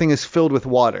like something is filled with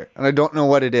water, and I don't know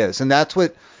what it is. And that's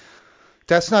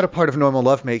not a part of normal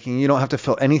lovemaking. You don't have to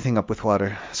fill anything up with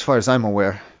water, as far as I'm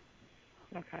aware.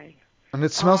 Okay. And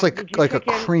it smells like a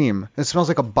cream. It smells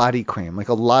like a body cream, like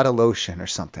a lot of lotion or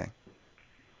something.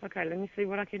 Okay, let me see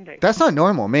what I can do. That's not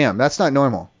normal, ma'am. That's not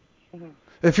normal. Mm-hmm.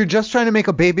 If you're just trying to make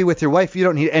a baby with your wife, you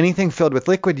don't need anything filled with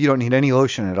liquid. You don't need any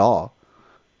lotion at all.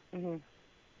 Mm-hmm.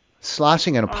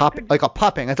 Sloshing and like a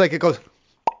popping. It's like it goes.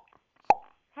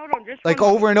 Hold on, just like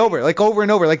over and over,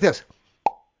 like this.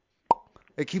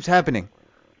 It keeps happening.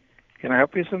 Can I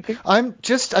help you with something? I'm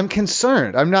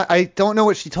concerned. I don't know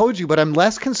what she told you, but I'm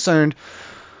less concerned.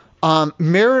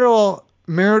 Marital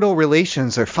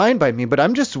relations are fine by me, but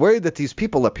I'm just worried that these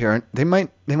people up here, they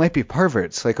might be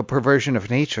perverts, like a perversion of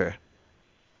nature.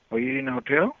 Are you in a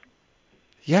hotel?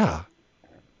 Yeah.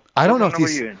 I don't know if What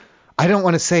these. number are you in? I don't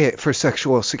want to say it for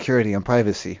sexual security and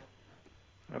privacy.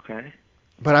 Okay.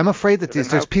 But I'm afraid that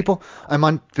there's people. I'm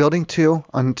on building 2,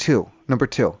 number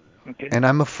 2. Okay. And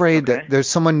I'm afraid that there's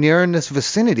someone near in this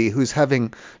vicinity who's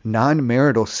having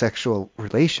non-marital sexual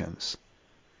relations.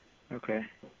 Okay.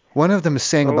 One of them is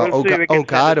saying Well, about, we'll see if we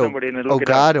can send somebody in and look it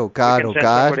up. We can send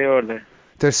somebody over there.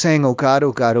 They're saying, oh God,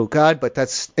 oh God, oh God, but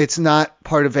it's not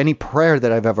part of any prayer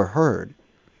that I've ever heard.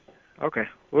 Okay.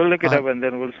 We'll look it up and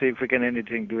then we'll see if we can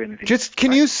do anything.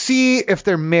 Can you see if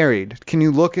they're married? Can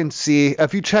you look and see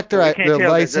if you check their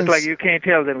license? Just like you can't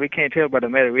tell, then we can't tell by the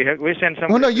marriage. We send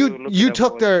somebody. Well, no, you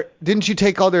took didn't you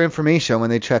take all their information when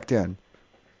they checked in?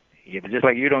 Yeah, but just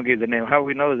like you don't give the name, how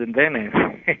we know it's in their name?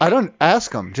 I don't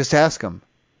ask them. Just ask them.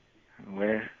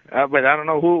 Well, but I don't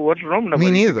know what's room number.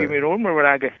 Me neither. Give me room number.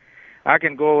 I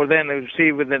can go over there and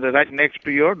see within the right next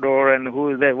to your door and who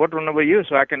is there. What room number are you,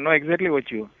 so I can know exactly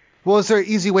what you. Well, is there an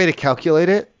easy way to calculate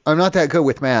it? I'm not that good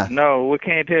with math. No, we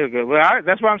can't tell. Well,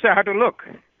 that's why I'm saying I have to look.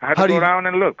 I have to go around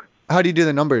and look. How do you do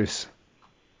the numbers?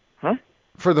 Huh?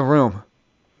 For the room.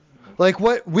 Like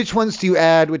which ones do you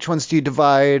add? Which ones do you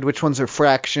divide? Which ones are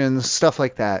fractions? Stuff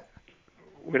like that.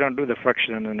 We don't do the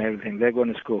fraction and everything. They're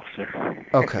going to school, sir.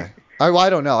 Okay. I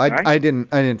don't know. I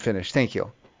didn't finish. Thank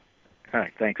you. All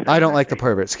right. Thanks. I don't like the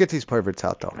perverts. Get these perverts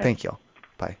out, though. Right. Thank you.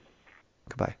 Bye.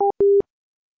 Goodbye.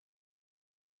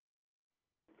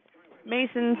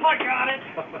 Masons. I got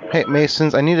it. Hey,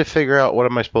 Masons, I need to figure out what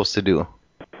am I supposed to do.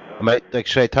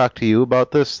 Should I talk to you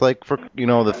about this, like, for,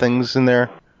 the things in there?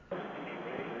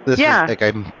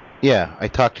 Yeah. I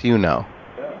talk to you now.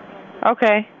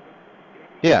 Okay.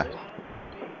 Yeah.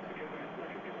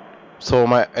 So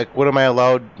what am I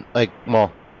allowed,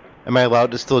 am I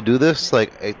allowed to still do this?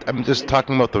 I'm just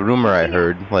talking about the rumor I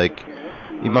heard.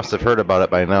 You must have heard about it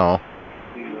by now.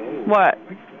 What?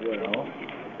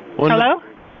 Hello?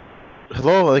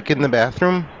 Hello, in the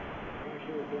bathroom?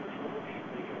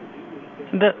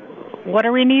 What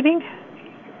are we needing?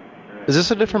 Is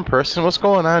this a different person? What's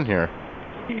going on here?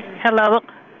 Hello?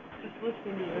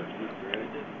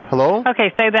 Hello?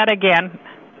 Okay, say that again.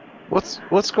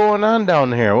 What's going on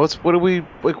down here? What are we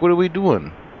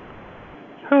doing?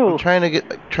 Who? I'm trying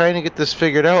to get this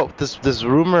figured out. This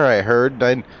rumor I heard,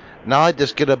 now I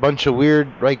just get a bunch of weird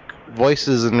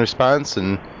voices in response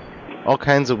and all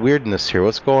kinds of weirdness here.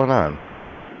 What's going on?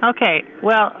 Okay,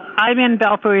 well, I'm in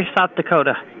Belfry, South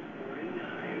Dakota.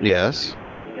 Yes.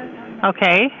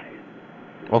 Okay.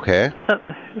 Okay.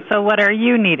 So what are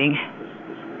you needing?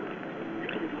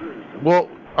 Well,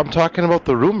 I'm talking about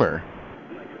the rumor.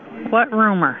 What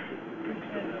rumor?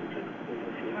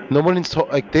 Nobody's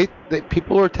told. Like they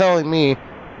people are telling me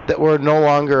that we're no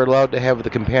longer allowed to have the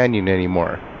companion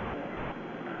anymore.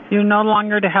 You're no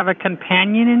longer to have a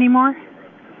companion anymore?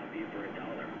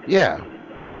 Yeah.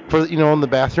 For in the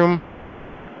bathroom.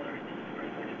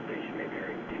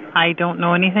 I don't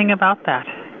know anything about that.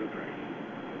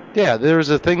 Yeah, there's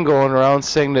a thing going around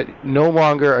saying that no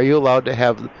longer are you allowed to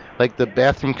have like the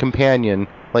bathroom companion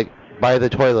like by the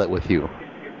toilet with you.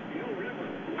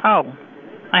 Oh,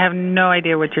 I have no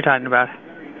idea what you're talking about.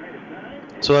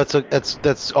 So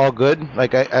that's all good.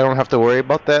 Like I don't have to worry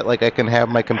about that. Like I can have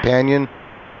my companion.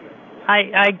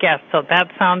 I guess so. That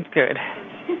sounds good.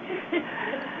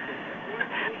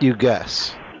 You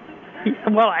guess.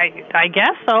 Well, I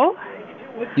guess so.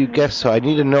 You guess so. I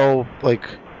need to know like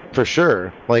for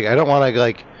sure. Like I don't want to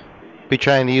like be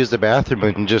trying to use the bathroom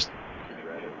and just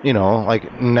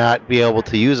like not be able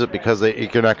to use it because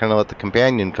you're not going to let the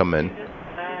companion come in.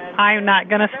 I'm not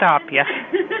going to stop you.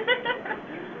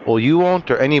 Well, you won't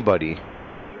or anybody.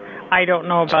 I don't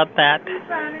know about that.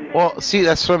 Well, see,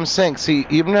 that's what I'm saying. See,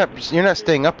 you're not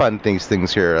staying up on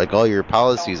things here, like all your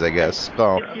policies, I guess.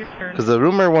 Because the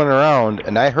rumor went around,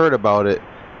 and I heard about it,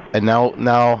 and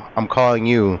now I'm calling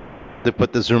you to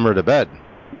put this rumor to bed.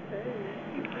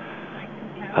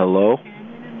 Hello?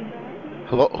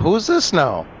 Hello? Who's this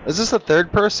now? Is this the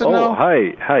third person now? Oh,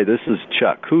 hi, this is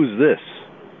Chuck. Who's this?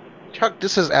 Chuck,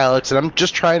 this is Alex, and I'm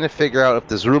just trying to figure out if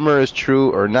this rumor is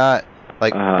true or not,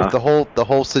 like with the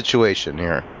whole situation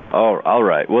here. Oh, all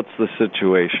right. What's the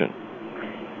situation?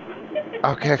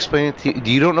 Okay, explain it to you.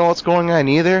 You don't know what's going on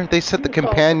either? They said the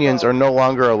companions are no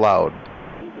longer allowed.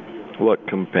 What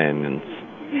companions?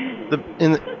 By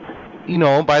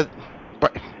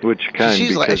which kind?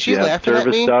 Because you have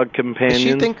service dog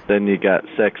companions, then you got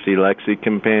sexy Lexi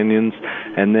companions,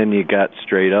 and then you got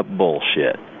straight up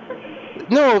bullshit.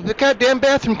 No, the goddamn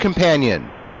bathroom companion.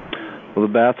 Well,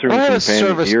 the bathroom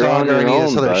companion, you're on your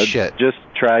own, bud. Shit. Just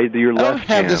try your left I don't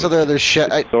have this other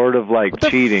shit. It's sort of like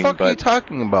cheating, what the fuck are you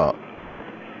talking about?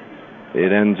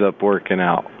 It ends up working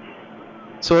out.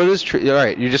 So it is true. All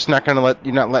right, you're just not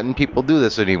you're not letting people do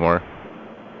this anymore.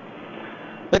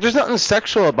 Like, there's nothing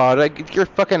sexual about it. Get your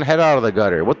fucking head out of the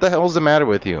gutter. What the hell's the matter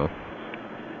with you?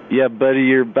 Yeah, buddy,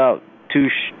 you're about 2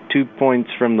 points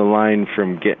from the line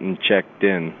from getting checked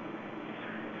in.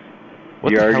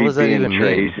 What you're the hell already does that being even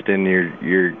traced, mean? And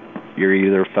you're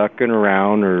either fucking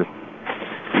around or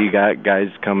you got guys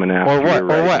coming after you right or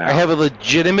what? now. I have a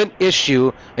legitimate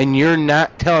issue, and you're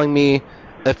not telling me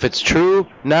if it's true,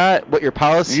 not what your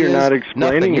policy is. You're not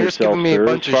explaining You're yourself, just giving me sir. a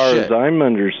bunch as far of shit.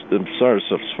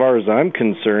 as far as I'm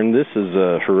concerned, this is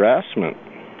a harassment.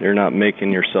 You're not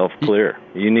making yourself clear.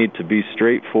 You need to be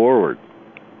straightforward.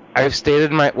 I've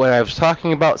stated what I was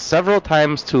talking about several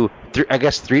times to, I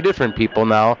guess, 3 different people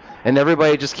now, and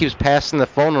everybody just keeps passing the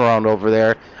phone around over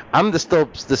there. I'm still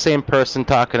the same person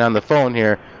talking on the phone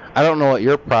here. I don't know what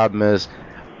your problem is.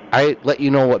 I let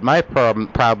you know what my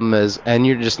problem is, and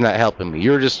you're just not helping me.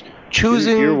 You're just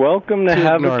choosing. You're welcome to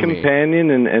have a me. companion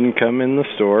and come in the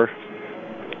store.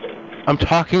 I'm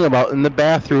talking about in the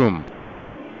bathroom.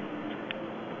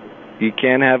 You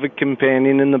can't have a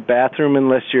companion in the bathroom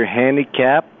unless you're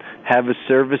handicapped, have a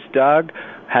service dog,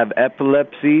 have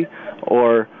epilepsy,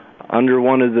 or under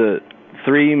one of the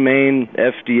 3 main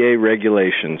FDA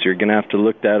regulations. You're going to have to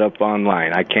look that up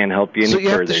online. I can't help you any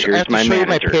further. Here's my manager.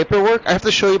 I have to show you my paperwork? I have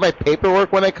to show you my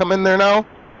paperwork when I come in there now?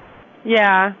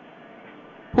 Yeah.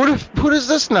 Who does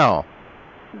this now?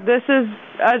 This is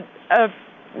a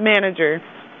manager.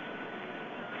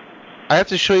 I have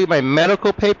to show you my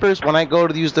medical papers when I go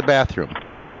to use the bathroom.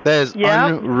 That is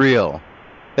unreal.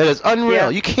 That is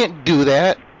unreal. Yep. You can't do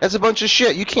that. That's a bunch of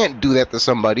shit. You can't do that to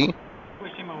somebody.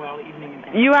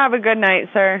 You have a good night,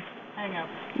 sir. Hang up.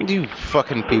 You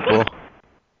fucking people.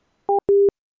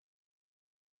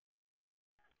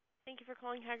 Thank you for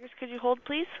calling Haggers. Could you hold,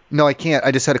 please? No, I can't.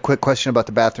 I just had a quick question about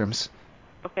the bathrooms.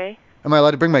 Okay. Am I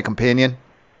allowed to bring my companion?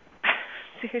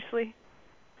 Seriously?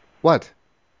 What?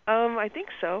 I think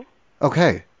so.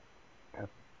 Okay.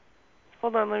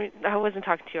 Hold on, I wasn't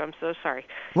talking to you. I'm so sorry.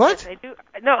 What? Yes, I do.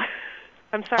 No,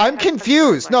 I'm sorry. I'm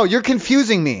confused. No, you're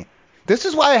confusing me. This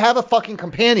is why I have a fucking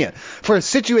companion for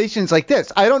situations like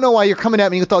this. I don't know why you're coming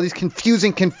at me with all these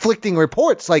confusing, conflicting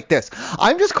reports like this.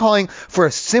 I'm just calling for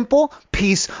a simple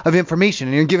piece of information,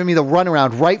 and you're giving me the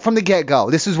runaround right from the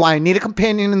get-go. This is why I need a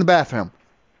companion in the bathroom.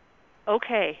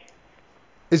 Okay.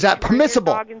 Is that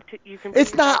permissible?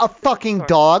 It's not a fucking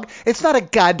dog. It's not a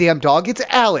goddamn dog. It's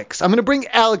Alex. I'm going to bring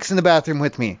Alex in the bathroom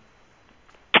with me.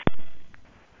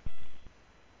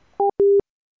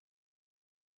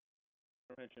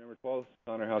 Number 12,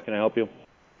 Connor, how can I help you?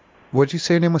 What'd you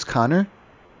say your name was, Connor?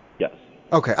 Yes.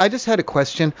 Okay, I just had a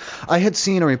question. I had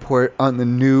seen a report on the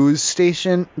news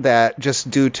station that just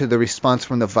due to the response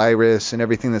from the virus and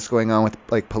everything that's going on with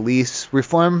like police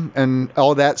reform and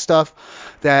all that stuff,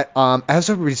 that as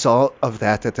a result of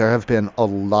that there have been a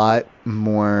lot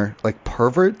more like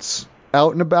perverts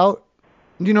out and about.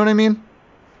 Do you know what I mean?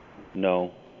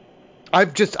 No. I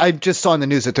just saw in the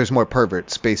news that there's more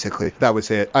perverts, basically. That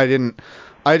was it.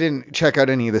 I didn't check out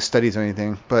any of the studies or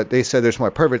anything, but they said there's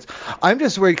more perverts. I'm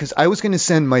just worried because I was going to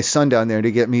send my son down there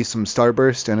to get me some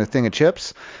Starburst and a thing of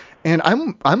chips, and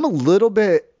I'm a little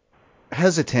bit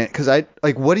hesitant because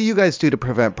what do you guys do to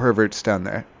prevent perverts down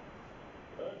there?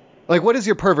 Like, what is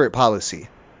your pervert policy?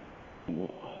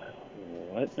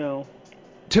 What now?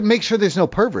 To make sure there's no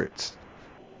perverts.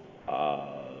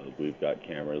 We've got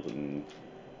cameras in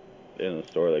the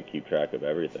store that keep track of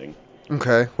everything.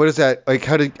 Okay. What is that? Like,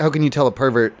 how can you tell a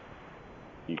pervert?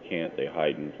 You can't. They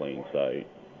hide in plain sight.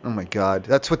 Oh my God,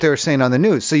 that's what they were saying on the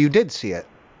news. So you did see it?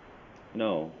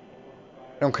 No.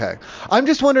 Okay. I'm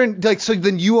just wondering, like, so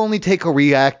then you only take a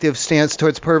reactive stance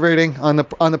towards perverting on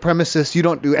the premises? You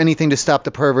don't do anything to stop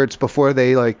the perverts before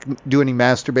they like do any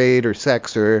masturbate or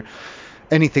sex or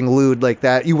anything lewd like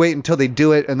that? You wait until they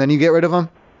do it and then you get rid of them?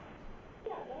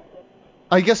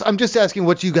 I guess I'm just asking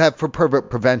what you have for pervert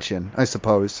prevention, I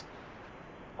suppose.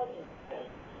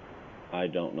 I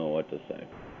don't know what to say.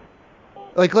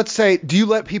 Like, let's say, do you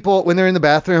let people, when they're in the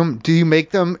bathroom, do you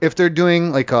make them, if they're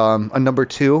doing, like, a number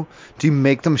 2, do you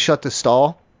make them shut the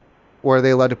stall? Or are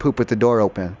they allowed to poop with the door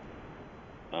open?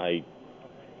 I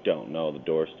don't know. The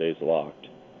door stays locked.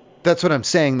 That's what I'm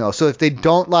saying, though. So if they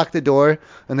don't lock the door,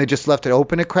 and they just left it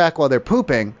open a crack while they're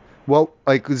pooping, well,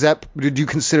 like, did you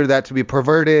consider that to be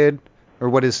perverted? Or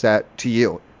what is that to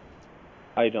you?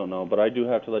 I don't know, but I do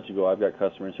have to let you go. I've got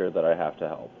customers here that I have to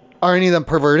help. Are any of them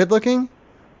perverted looking?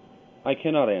 I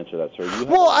cannot answer that, sir.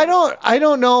 Well, I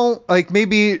don't know. Like,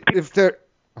 maybe if they're...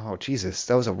 Oh, Jesus.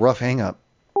 That was a rough hang-up.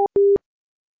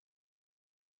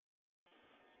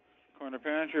 Corner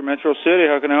Pantry, Metro City.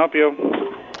 How can I help you?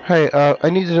 Hey,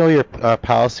 I need to know your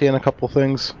policy on a couple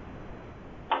things.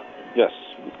 Yes.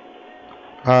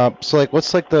 So like,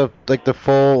 what's like the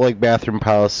full like bathroom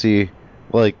policy,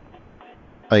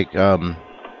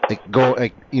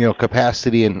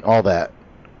 capacity and all that.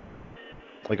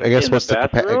 Like, I guess in what's the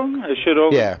bathroom? It should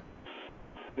only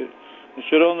It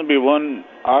should only be one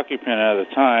occupant at a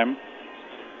time.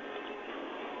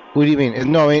 What do you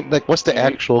mean? No, I mean, like, what's the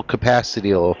actual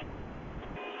capacity? Oh,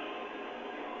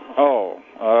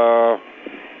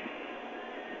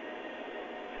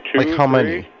 two, like how three?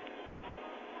 many?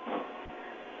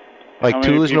 Like how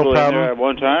two is no people problem. in there at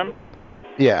one time?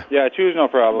 Yeah. Yeah, two is no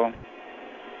problem.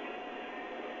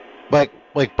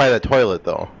 Like by the toilet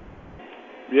though.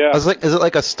 Yeah. Is it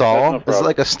like a stall? That's no Is it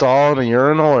like a stall and a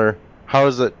urinal, or how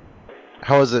is it?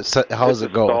 How does it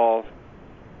go? Stall.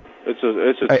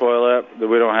 It's a toilet that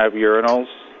we don't have urinals.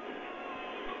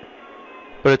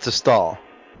 But it's a stall.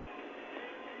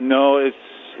 No,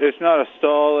 it's not a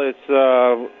stall.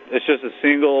 It's just a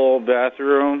single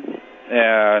bathroom,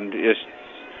 and it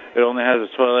only has a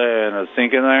toilet and a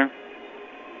sink in there.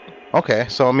 Okay,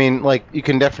 so I mean, like, you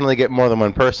can definitely get more than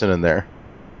one person in there.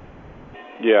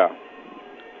 Yeah.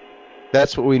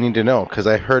 That's what we need to know, because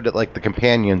I heard that like the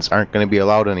companions aren't going to be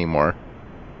allowed anymore.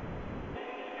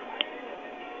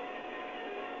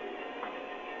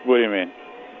 What do you mean?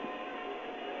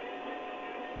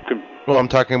 Well, I'm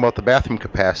talking about the bathroom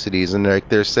capacities, and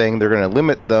they're saying they're going to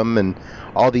limit them and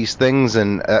all these things,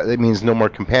 and it means no more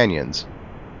companions.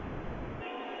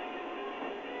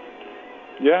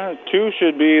 Yeah, 2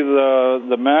 should be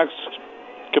the max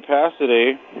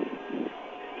capacity.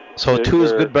 So 2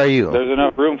 is good by you. There's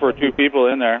enough room for 2 people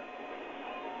in there.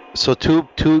 So two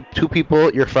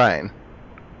people, you're fine.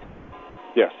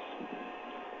 Yes.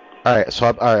 All right. So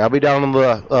I'll be down in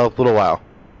a little while.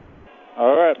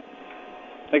 All right.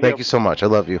 Thank you so much. I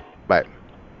love you. Bye.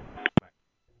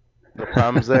 The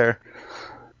problem's there.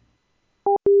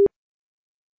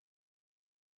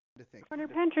 Corner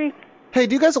Pantry. Hey,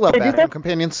 do you guys allow bathroom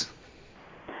companions?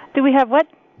 Do we have what?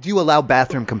 Do you allow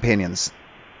bathroom companions?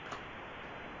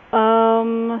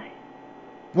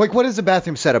 Like, what is the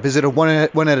bathroom setup? Is it a one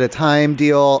at a time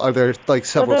deal? Are there like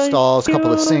several stalls, a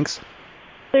couple of sinks?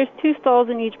 There's 2 stalls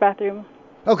in each bathroom.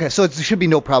 Okay, so it should be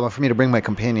no problem for me to bring my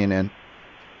companion in.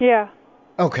 Yeah.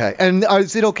 Okay, and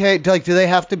is it okay? Like, do they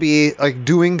have to be like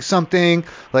doing something,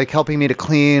 like helping me to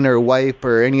clean or wipe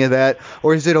or any of that,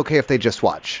 or is it okay if they just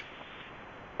watch?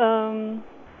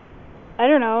 I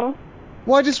don't know.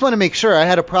 Well, I just want to make sure. I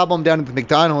had a problem down at the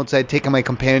McDonald's. I had taken my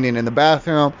companion in the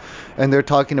bathroom, and they're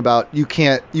talking about you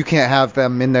can't have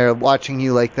them in there watching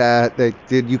you like that.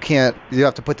 You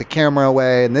have to put the camera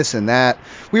away and this and that.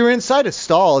 We were inside a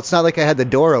stall. It's not like I had the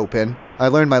door open. I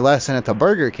learned my lesson at the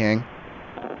Burger King.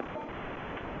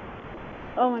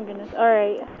 Oh my goodness. All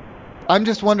right. I'm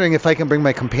just wondering if I can bring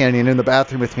my companion in the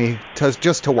bathroom with me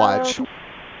just to watch.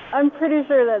 I'm pretty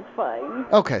sure that's fine.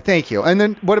 Okay, thank you. And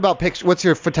then what about pictures? What's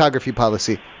your photography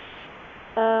policy?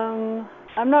 I'm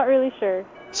not really sure.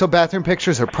 So bathroom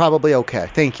pictures are probably okay.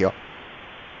 Thank you.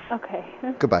 Okay.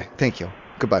 Goodbye. Thank you.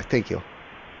 Goodbye. Thank you.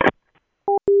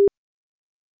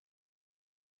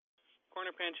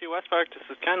 Corner Pantry, West Park. This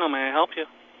is Kendall. May I help you?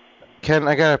 Ken,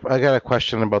 I got a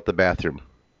question about the bathroom.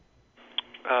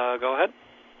 Go ahead.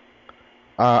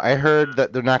 I heard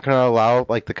that they're not going to allow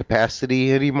like the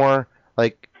capacity anymore.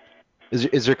 Like,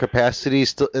 is there capacity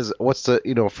still? What's the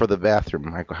for the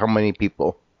bathroom? Like, how many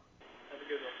people?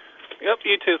 Yep,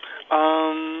 you too.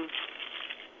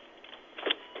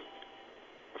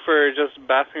 For just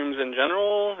bathrooms in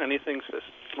general, anything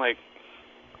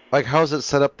Like, how's it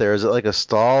set up there? Is it like a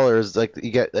stall, or is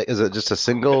is it just a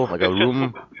single, like a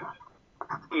room?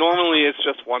 Normally it's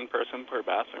just one person per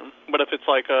bathroom, but if it's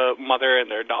like a mother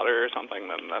and their daughter or something,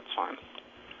 then that's fine.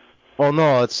 Well,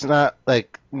 no, it's not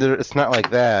like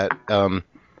that.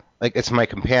 Like it's my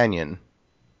companion.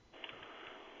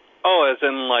 Oh, as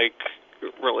in like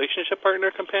relationship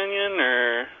partner companion,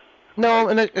 or? No,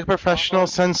 in a professional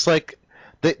sense, like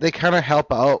they kind of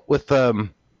help out with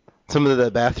some of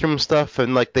the bathroom stuff,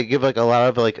 and like they give like a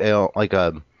lot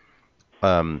of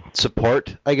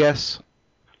support, I guess.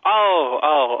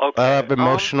 Oh, okay.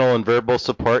 Emotional and verbal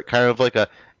support, kind of like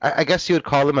I guess you would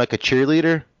call them like a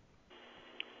cheerleader.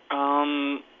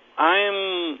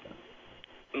 I'm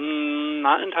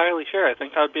not entirely sure. I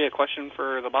think that would be a question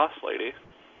for the boss lady.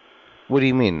 What do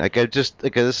you mean? Like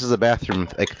this is a bathroom,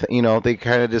 like they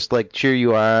kind of just like cheer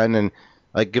you on and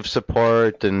like give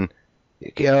support and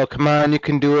come on, you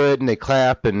can do it, and they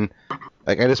clap, and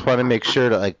like I just want to make sure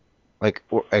that like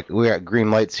we got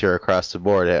green lights here across the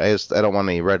board. I don't want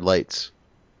any red lights.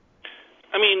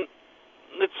 I mean,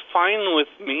 it's fine with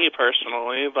me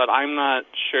personally, but I'm not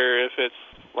sure if it's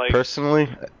like personally.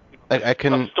 I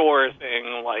can a store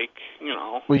thing,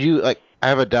 Would you I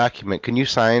have a document. Can you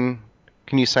sign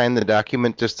the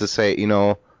document just to say,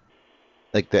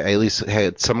 like that at least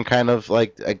had some kind of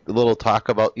like a little talk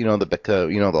about,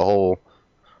 the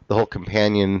whole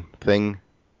companion thing?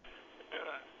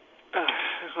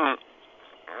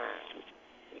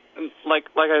 Like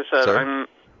I said, Sir? I'm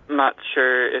not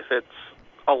sure if it's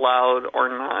allowed or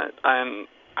not. I'm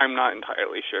not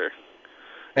entirely sure.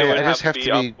 It would I just have to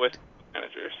be up with the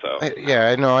manager, so.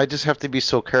 I know. I just have to be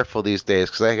so careful these days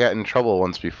because I got in trouble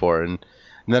once before, and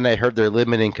then I heard they're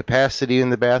limiting capacity in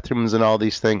the bathrooms and all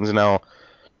these things. And now,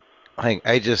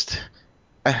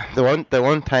 the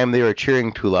one time they were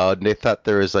cheering too loud, and they thought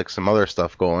there was like some other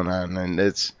stuff going on, and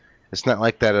it's not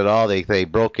like that at all. They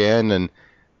broke in, and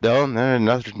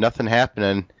nothing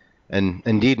happening, and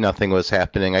indeed nothing was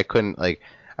happening. I couldn't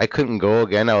go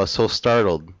again. I was so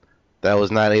startled that I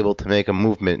was not able to make a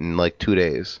movement in like 2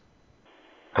 days.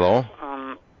 Hello?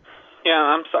 Yeah,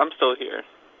 I'm still here.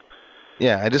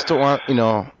 Yeah, I just don't want,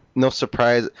 no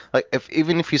surprise. Like,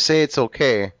 even if you say it's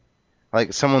okay,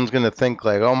 like, someone's going to think,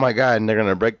 like, oh my god, and they're going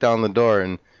to break down the door,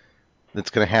 and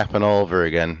it's going to happen all over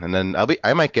again. And then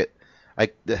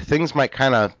things might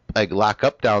kind of, like, lock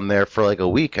up down there for, like, a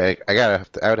week. I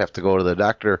would have to go to the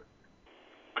doctor.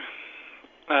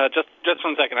 Just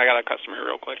 1 second. I got a customer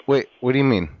real quick. Wait, what do you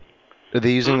mean? Are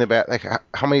they using the like,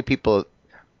 how many people,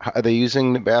 are they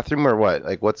using the bathroom or what?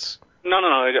 Like, what's... No.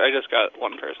 I just got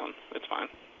one person. It's fine.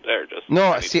 They're just.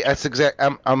 No, see, that's exact.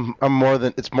 I'm more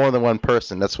than. It's more than one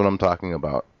person. That's what I'm talking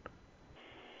about.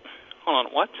 Hold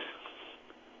on. What?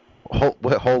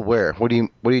 Hold where? What do you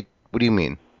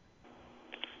mean?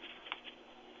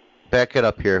 Back it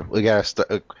up here. We gotta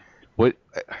start. What?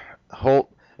 Hold.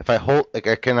 If I hold, like,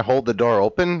 I can hold the door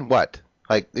open. What?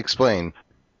 Like, explain.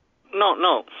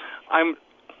 No. I'm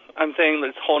saying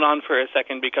let's hold on for a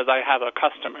second because I have a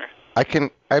customer.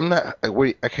 I'm not.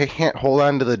 I can't hold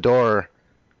on to the door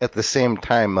at the same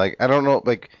time. Like, I don't know.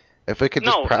 Like, if I could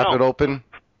just prop it open.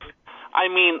 I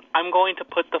mean, I'm going to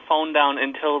put the phone down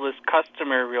until this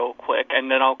customer real quick, and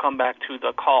then I'll come back to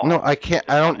the call. No, I can't.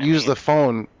 I don't use the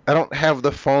phone. I don't have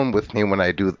the phone with me when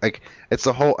I do. Like, it's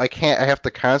a whole. I can't. I have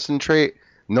to concentrate.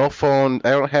 No phone. I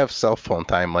don't have cell phone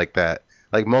time like that.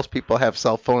 Like most people have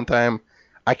cell phone time.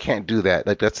 I can't do that.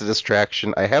 Like that's a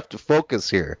distraction. I have to focus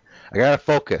here. I gotta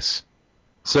focus,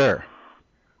 sir.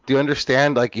 Do you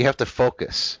understand? Like you have to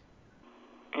focus.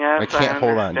 Yes, I can't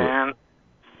hold on to it. understand.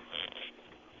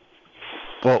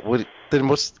 Well, then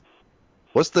what's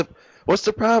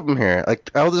the problem here? Like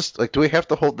I'll just like do we have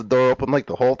to hold the door open like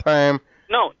the whole time?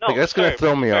 No, Like that's gonna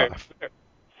throw me off.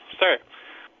 Sir,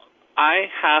 I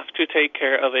have to take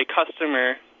care of a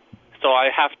customer, so I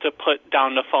have to put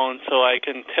down the phone so I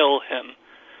can tell him.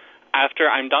 After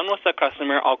I'm done with the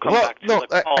customer, I'll come back to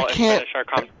the call and finish our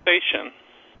conversation.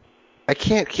 I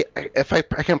can't. If I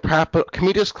can prop it. Can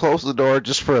we just close the door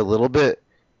just for a little bit,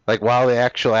 like while the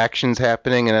actual action's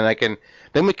happening, and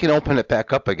then we can open it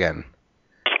back up again.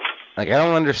 Like I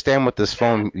don't understand what this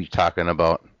phone you're talking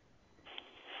about.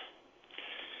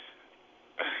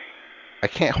 I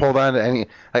can't hold on to any.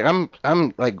 Like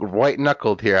I'm like white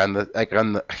knuckled here on the.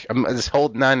 I'm just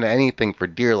holding on to anything for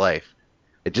dear life.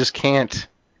 It just can't.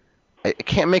 I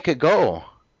can't make it go.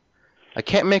 I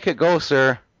can't make it go,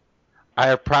 sir. I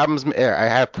have problems. I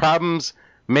have problems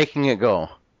making it go.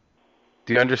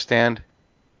 Do you understand?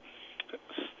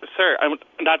 Sir,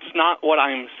 that's not what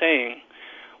I'm saying.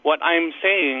 What I'm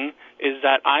saying is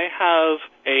that I have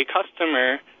a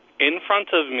customer in front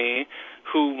of me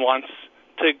who wants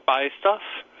to buy stuff,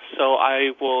 so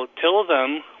I will till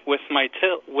them with my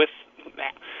English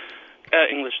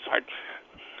is hard.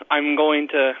 I'm going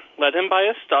to let him buy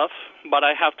his stuff, but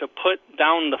I have to put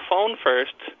down the phone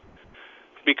first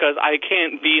because I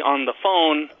can't be on the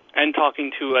phone and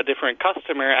talking to a different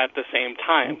customer at the same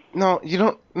time. No, you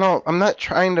don't. No, I'm not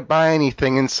trying to buy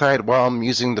anything inside while I'm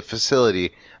using the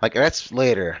facility. Like that's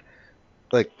later.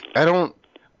 Like I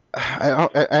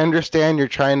understand you're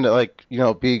trying to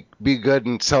be good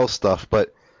and sell stuff,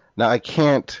 but now I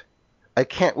can't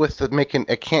with the making.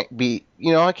 I can't be.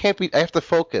 I can't be. I have to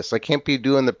focus. I can't be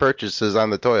doing the purchases on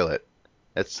the toilet.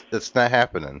 It's not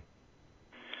happening.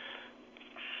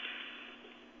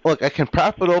 Look, I can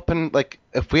prop it open. Like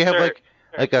if we have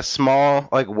like a small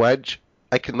wedge,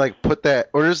 I can put that.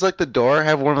 Or does the door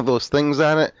have one of those things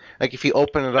on it? Like if you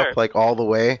open it up all the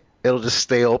way, it'll just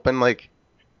stay open. Like,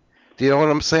 do you know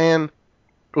what I'm saying?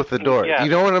 With the door. Yeah. Do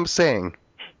you know what I'm saying?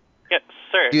 Yes,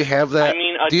 sir. Do you have that? I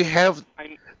mean, do you have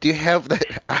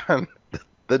that on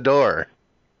the door?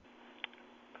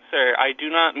 Sir, I do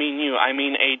not mean you. I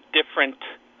mean a different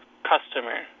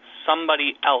customer.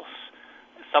 Somebody else.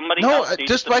 Somebody No, else.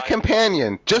 Just my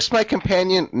companion. Just my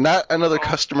companion, not another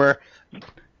customer.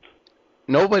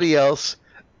 Nobody else.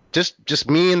 Just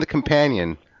me and the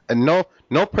companion. And no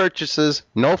purchases,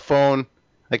 no phone.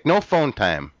 Like no phone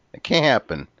time. It can't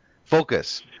happen.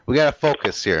 Focus. We gotta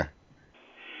focus here.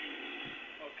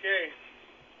 Okay.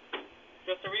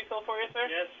 Just a refill for you, sir?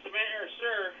 Yes,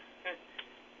 sir.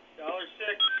 $6.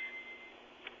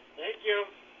 Thank you.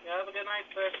 You have a good night,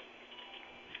 sir.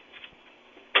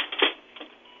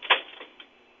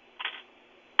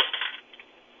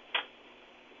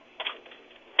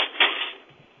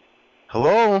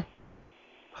 Hello?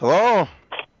 Hello?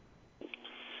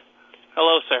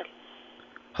 Hello, sir.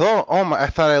 Hello? Oh my! I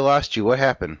thought I lost you. What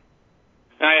happened?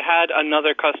 I had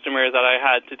another customer that I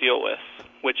had to deal with,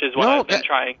 which is what I've been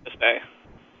trying to say.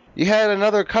 You had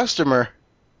another customer.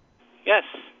 Yes,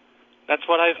 that's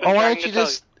what I've been trying to tell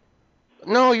you.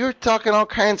 No, you're talking all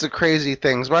kinds of crazy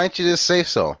things. Why don't you just say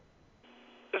so?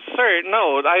 Sir,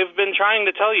 no, I've been trying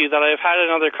to tell you that I've had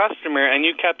another customer, and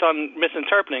you kept on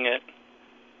misinterpreting it.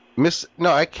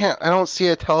 No, I can't. I don't see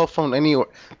a telephone anywhere.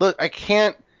 Look, I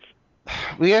can't.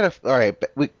 We gotta. All right,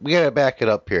 we gotta back it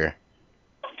up here.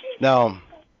 Now,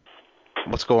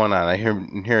 what's going on?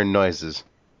 I'm hearing noises.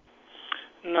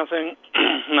 Nothing.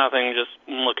 Nothing. Just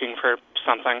looking for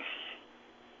something.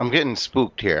 I'm getting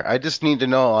spooked here. I just need to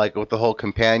know, with the whole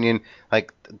companion,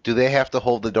 do they have to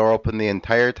hold the door open the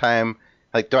entire time?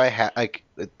 Do I have,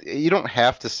 you don't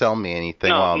have to sell me anything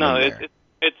while I'm in there.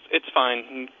 It's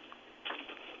fine.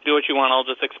 Do what you want. I'll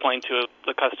just explain to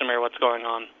the customer what's going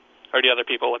on, or the other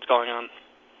people what's going on.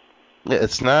 Yeah,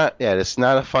 it's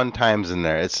not a fun times in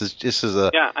there. This is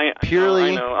a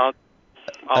purely I know.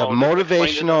 a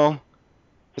motivational.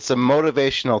 It's a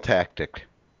motivational tactic.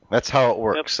 That's how it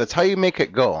works. Yep. That's how you make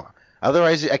it go.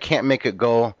 Otherwise, I can't make it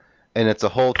go, and it's a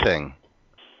whole thing.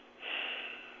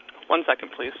 1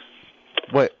 second, please.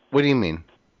 What do you mean?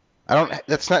 I don't.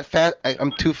 That's not fast.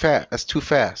 I'm too fast. That's too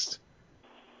fast.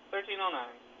 1309.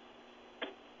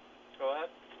 Go ahead.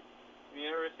 Give me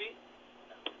a receipt.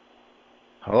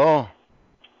 Hello?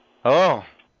 Hello?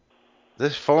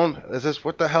 This phone, is this,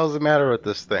 what the hell's the matter with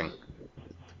this thing?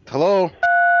 Hello?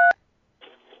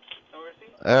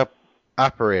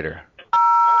 Operator.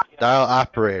 Dial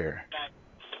operator.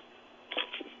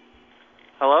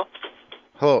 Hello?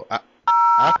 Hello?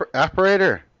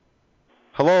 Operator?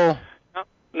 Hello?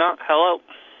 No, hello.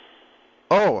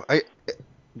 Oh,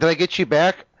 did I get you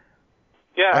back?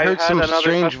 Yeah, I heard had some another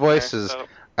strange customer, voices. so-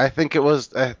 I think it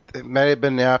was, it might have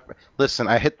been the Listen,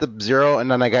 I hit the 0 and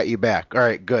then I got you back. All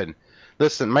right, good.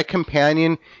 Listen, my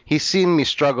companion, he's seeing me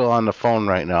struggle on the phone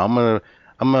right now. I'm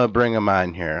gonna bring him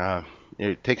on here.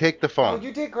 Take the phone. Oh,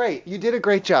 you did great. You did a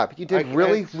great job. You did it's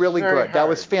really very good. That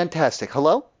was fantastic.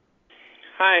 Hello?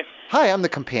 Hi. Hi, I'm the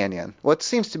companion. What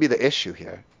seems to be the issue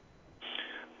here?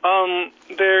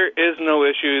 There is no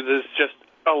issue. There's just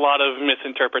a lot of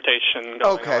misinterpretation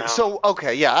going around.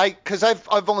 Because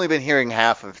I've only been hearing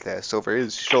half of this over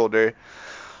his shoulder.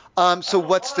 So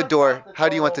what's the door? How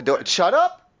do you want the door? Shut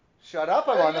up! Shut up!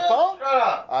 I'm on the phone. Shut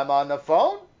up! I'm on the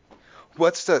phone.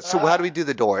 So how do we do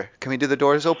the door? Can we do the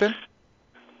doors open?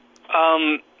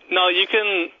 No, you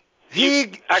can. He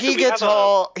gets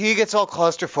all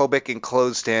claustrophobic and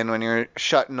closed in when you're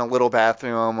shut in a little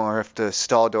bathroom or if the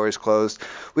stall door is closed.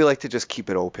 We like to just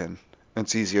keep it open.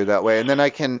 It's easier that way, and then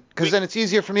because then it's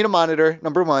easier for me to monitor,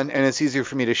 number one, and it's easier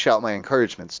for me to shout my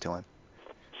encouragements to him.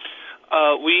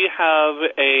 We have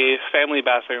a family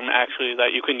bathroom actually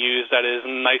that you can use that is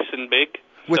nice and big.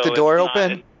 With so the door it's not-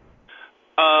 open?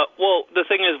 Well, the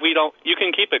thing is, you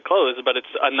can keep it closed, but it's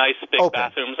a nice big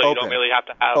bathroom, so you don't really have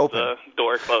to have the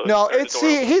door closed. No,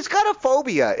 he's got a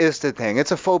phobia is the thing. It's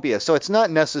a phobia, so it's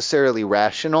not necessarily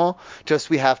rational.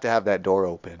 Just we have to have that door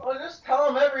open. Well, just tell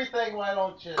him everything, why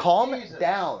don't you? Calm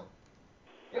down.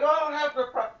 You don't have to.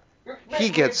 He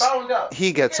gets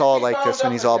all like this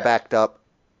when he's all backed up.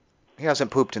 He hasn't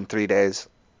pooped in 3 days.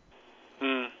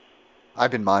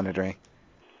 I've been monitoring.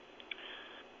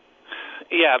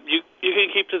 Yeah, you can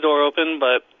keep the door open,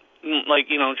 but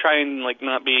try and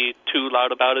not be too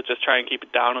loud about it. Just try and keep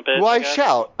it down a bit. Well, I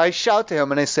I shout to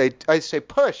him and I say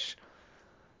push,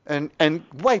 and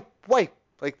wipe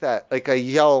like that. Like I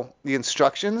yell the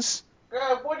instructions.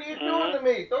 God, what are you doing to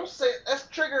me? Don't say that's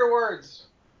trigger words.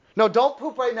 No, don't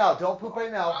poop right now. Don't poop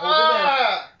right now. Hold it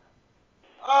in.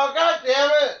 Oh, God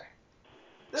damn it!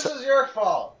 This is your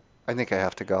fault. I think I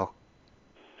have to go.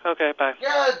 Okay, bye.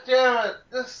 God damn it!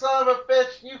 This son of a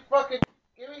bitch! You fucking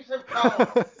give me some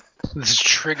towel. This is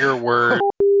trigger word.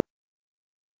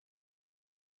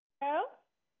 Hello?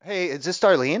 Hey, is this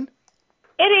Darlene?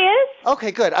 It is.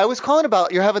 Okay, good. I was calling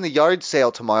about you're having the yard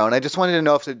sale tomorrow, and I just wanted to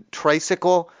know if the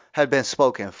tricycle had been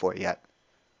spoken for yet.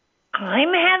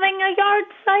 I'm having a yard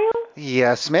sale?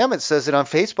 Yes, ma'am. It says it on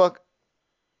Facebook.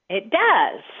 It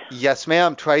does. Yes,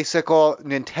 ma'am. Tricycle,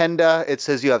 Nintendo. It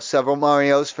says you have several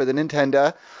Marios for the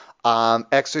Nintendo,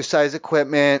 exercise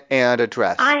equipment, and a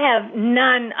dress. I have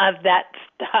none of that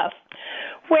stuff.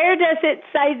 Where does it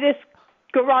say this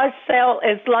garage sale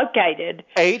is located?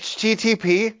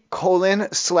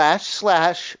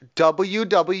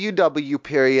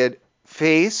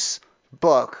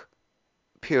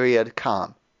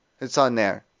 http://www.facebook.com. It's on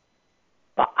there.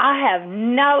 Well, I have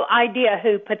no idea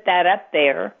who put that up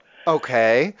there.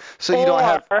 Okay. So you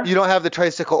don't have the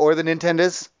tricycle or the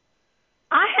Nintendos?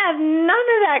 I have none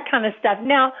of that kind of stuff.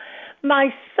 Now,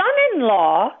 my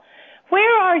son-in-law,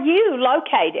 where are you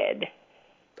located?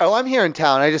 Oh, I'm here in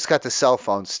town. I just got the cell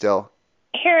phone still.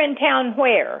 Here in town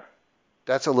where?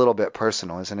 That's a little bit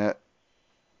personal, isn't it?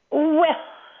 Well,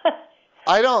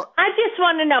 I just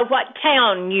want to know what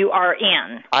town you are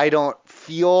in. I don't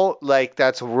feel like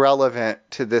that's relevant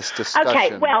to this discussion.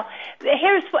 Okay, well,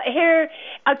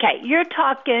 okay, you're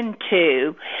talking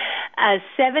to a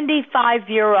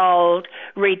 75-year-old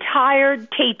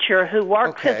retired teacher who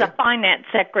works as a finance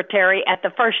secretary at the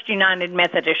First United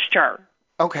Methodist Church.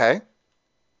 Okay.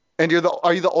 And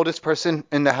are you the oldest person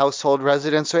in the household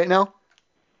residence right now?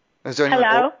 Is there anyone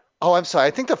Hello? Oh, I'm sorry.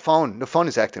 I think the phone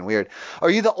is acting weird. Are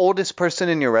you the oldest person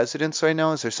in your residence right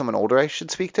now? Is there someone older I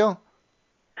should speak to?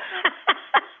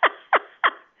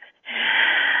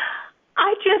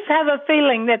 I just have a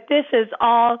feeling that this is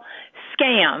all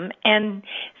scam and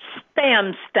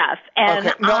spam stuff. And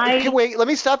okay. No, wait. Let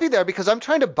me stop you there because I'm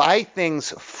trying to buy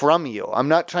things from you. I'm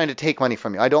not trying to take money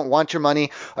from you. I don't want your money.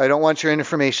 I don't want your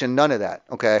information. None of that.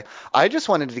 Okay. I just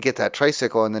wanted to get that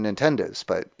tricycle and the Nintendos.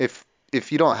 But if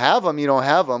you don't have them, you don't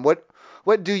have them. What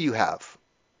do you have?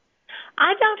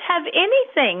 I don't have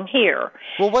anything here.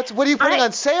 Well, what are you putting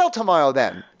on sale tomorrow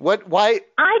then? Why?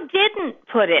 I didn't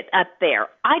put it up there.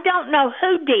 I don't know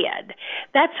who did.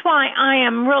 That's why I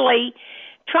am really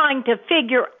trying to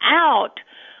figure out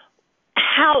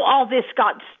how all this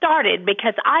got started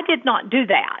because I did not do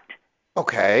that.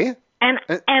 Okay. And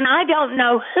I don't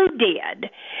know who did.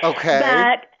 Okay.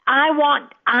 But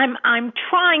I'm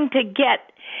trying to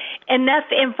get enough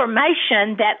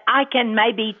information that I can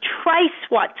maybe trace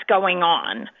what's going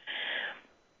on.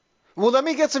 Well, let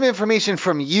me get some information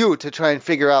from you to try and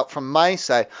figure out from my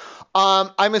side.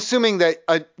 I'm assuming that,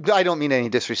 I don't mean any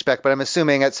disrespect, but I'm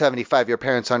assuming at 75 your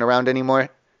parents aren't around anymore.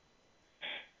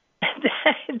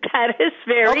 That is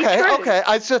very true. Okay.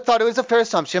 I just thought it was a fair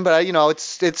assumption, but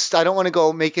it's I don't want to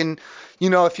go making,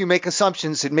 if you make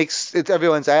assumptions, it makes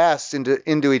everyone's ass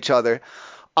into each other.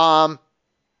 When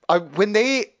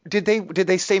did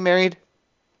they stay married?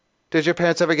 Did your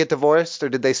parents ever get divorced, or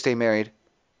did they stay married?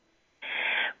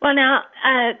 Well, now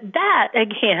that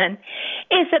again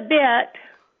is a bit.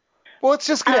 Well, it's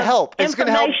just going to help. It's going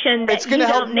to help. Information that you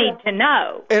don't need to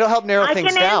know. It'll help narrow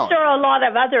things down. I can answer a lot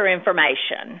of other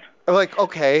information. Like,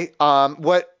 okay,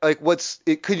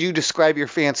 could you describe your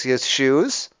fanciest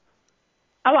shoes?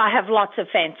 Oh, I have lots of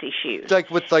fancy shoes.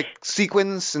 Like with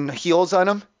sequins and heels on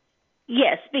them?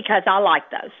 Yes, because I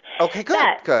like those. Okay,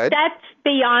 good, good. That's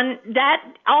beyond, that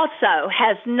also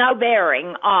has no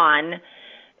bearing on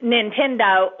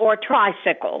Nintendo or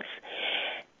tricycles.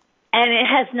 And it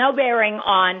has no bearing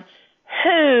on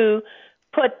who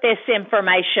put this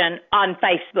information on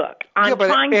Facebook. I'm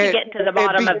trying to get to the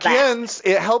bottom of that.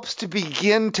 It helps to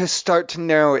begin to start to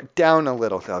narrow it down a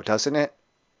little, though, doesn't it?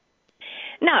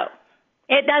 No,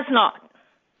 it does not.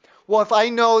 Well, if I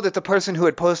know that the person who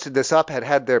had posted this up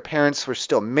had their parents were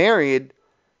still married,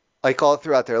 like all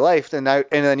throughout their life, and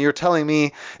then you're telling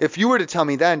me, if you were to tell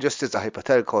me then, just as a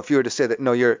hypothetical, if you were to say that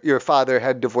no, your father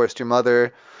had divorced your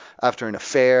mother after an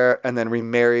affair and then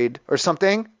remarried or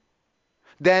something,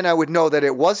 then I would know that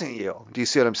it wasn't you. Do you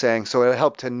see what I'm saying? So it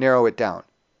helped to narrow it down.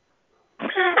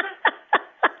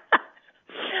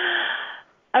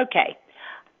 Okay.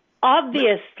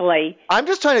 Obviously, I'm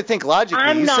just trying to think logically.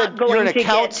 I'm not going to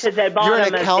get to the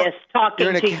bottom of this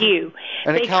talking to you.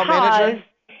 An account manager? Because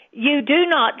you do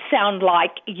not sound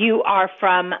like you are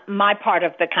from my part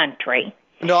of the country.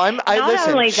 No,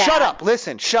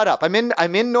 shut up. I'm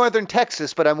in northern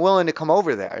Texas, but I'm willing to come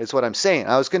over there, is what I'm saying.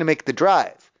 I was going to make the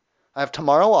drive. I have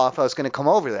tomorrow off. I was going to come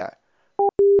over there.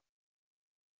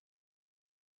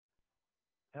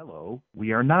 Hello,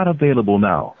 we are not available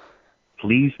now.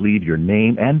 Please leave your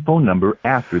name and phone number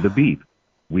after the beep.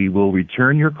 We will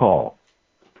return your call.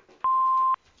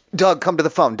 Doug, come to the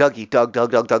phone. Dougie, Doug,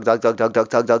 Doug, Doug, Doug, Doug, Doug, Doug, Doug, Doug,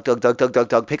 Doug, Doug, Doug, Doug, Doug,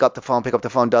 Doug, pick up the phone,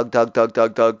 Doug, Doug, Doug,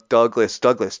 Doug, Doug, Douglas,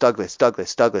 Douglas, Douglas,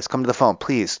 Douglas, Douglas, come to the phone,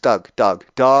 please, Doug, Doug,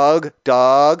 Doug,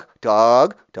 Doug, Doug,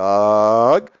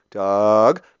 Doug,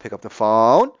 Doug, pick up the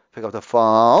phone,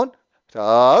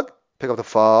 Doug, pick up the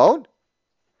phone.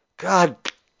 God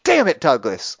damn it,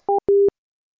 Douglas.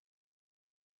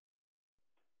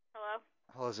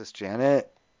 Hello, is this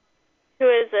Janet? Who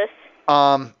is this?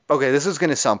 Okay, this is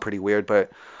gonna sound pretty weird, but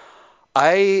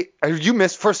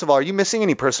first of all, are you missing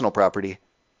any personal property?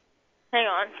 Hang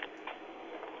on.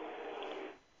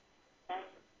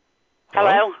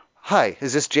 Hello? Hi,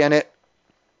 is this Janet?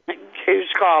 Who's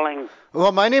calling?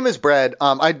 Well, my name is Brad.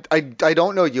 I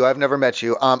don't know you. I've never met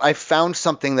you. I found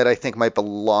something that I think might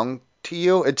belong to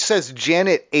you. It says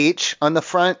Janet H on the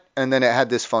front, and then it had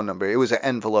this phone number. It was an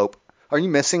envelope. Are you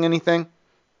missing anything?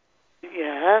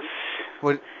 Yes.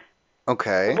 What?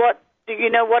 Okay. What? Do you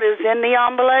know what is in the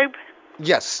envelope?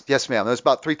 Yes, ma'am. There's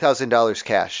about $3,000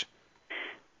 cash.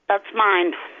 That's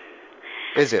mine.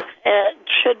 Is it? It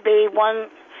should be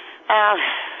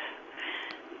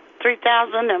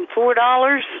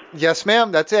 $3,004. Yes,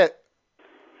 ma'am. That's it.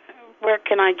 Where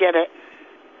can I get it?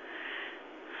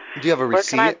 Do you have a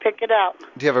receipt? Where can I pick it up?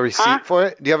 Do you have a receipt for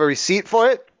it? Do you have a receipt for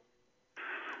it?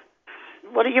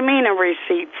 What do you mean a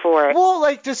receipt for it?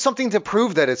 Well, just something to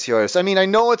prove that it's yours. I mean, I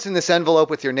know it's in this envelope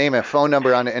with your name and phone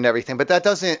number on it and everything, but that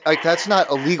doesn't, that's not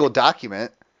a legal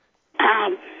document.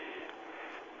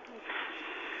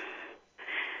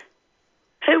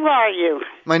 Who are you?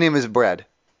 My name is Brad.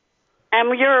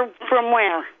 And you're from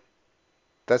where?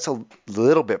 That's a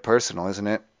little bit personal, isn't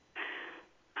it?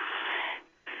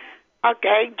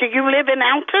 Okay. Do you live in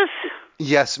Altus?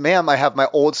 Yes, ma'am. I have my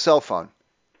old cell phone.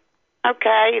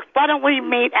 Okay. Why don't we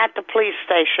meet at the police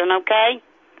station, okay?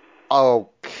 Oh,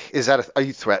 are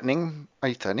you threatening? Are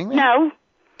you threatening me? No.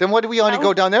 Then what do we want to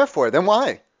go down there for? Then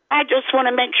why? I just want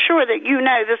to make sure that you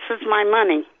know this is my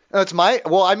money.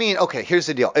 Okay, here's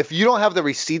the deal. If you don't have the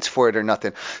receipts for it or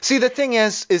nothing. See, the thing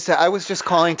is that I was just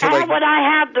calling to How would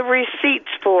I have the receipts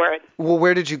for it? Well,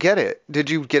 where did you get it? Did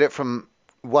you get it from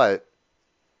what?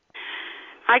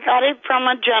 I got it from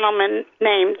a gentleman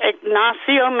named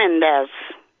Ignacio Mendez.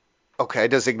 Okay,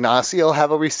 does Ignacio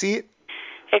have a receipt?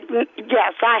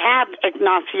 Yes, I have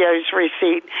Ignacio's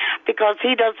receipt because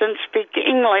he doesn't speak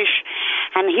English,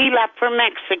 and he left for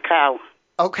Mexico.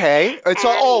 Okay.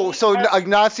 So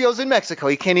Ignacio's in Mexico.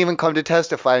 He can't even come to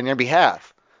testify on your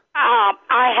behalf.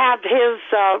 I have his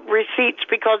receipts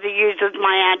because he uses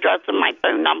my address and my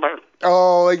phone number.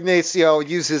 Oh, Ignacio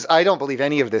uses... I don't believe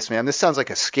any of this, man. This sounds like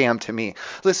a scam to me.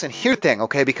 Listen, here's the thing,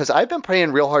 okay? Because I've been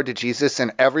praying real hard to Jesus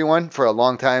and everyone for a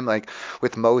long time, like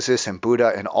with Moses and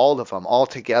Buddha and all of them all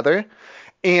together.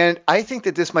 And I think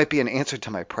that this might be an answer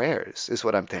to my prayers, is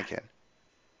what I'm thinking.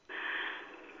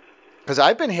 Because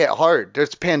I've been hit hard.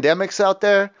 There's pandemics out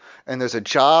there, and there's a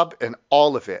job, and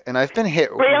all of it. And I've been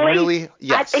hit really...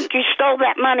 Yes. I think you stole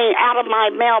that money out of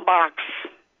my mailbox.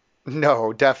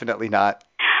 No, definitely not.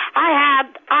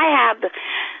 I have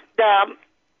the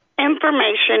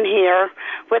information here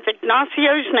with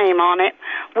Ignacio's name on it,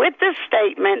 with the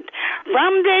statement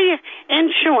from the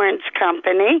insurance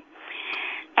company,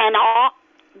 and all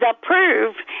the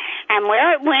proof, and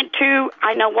where it went to.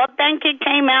 I know what bank it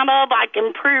came out of. I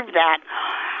can prove that.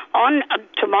 On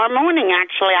tomorrow morning,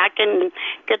 actually, I can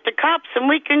get the cops and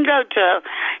we can go to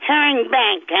Herring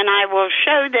Bank and I will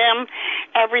show them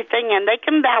everything and they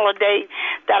can validate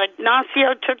that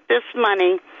Ignacio took this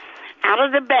money out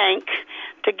of the bank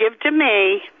to give to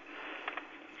me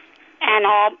and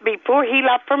all before he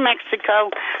left for Mexico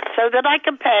so that I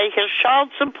could pay his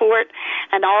child support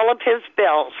and all of his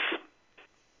bills.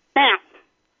 Now,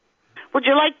 would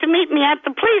you like to meet me at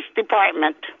the police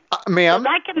department? Ma'am?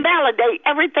 I can validate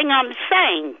everything I'm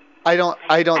saying. I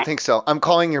don't think so. I'm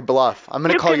calling your bluff. I'm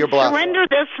going to call your bluff. Surrender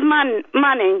this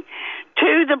money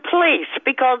to the police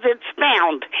because it's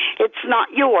found. It's not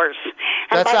yours.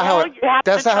 And That's not how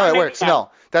it works. No,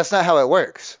 that's not how it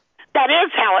works. That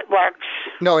is how it works.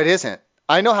 No, it isn't.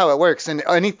 I know how it works. And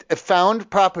any found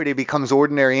property becomes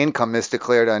ordinary income as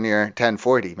declared on your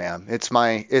 1040, ma'am. It's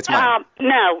mine.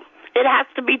 No. It has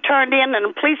to be turned in, and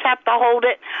the police have to hold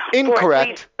it for at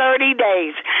least 30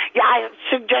 days. Yeah, I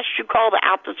suggest you call the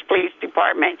Altus Police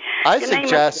Department. Your name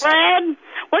is Brad?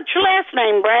 What's your last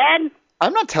name, Brad?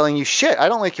 I'm not telling you shit. I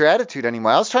don't like your attitude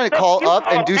anymore. I was trying to call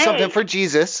up and do something for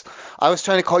Jesus. I was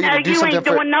trying to call you to do something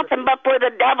for... No, you ain't doing nothing but for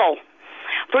the devil,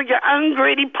 for your own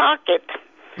greedy pocket.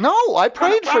 No, I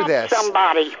prayed for this.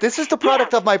 Somebody. This is the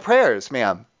product of my prayers,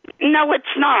 ma'am. No, it's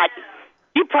not.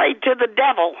 You prayed to the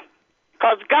devil.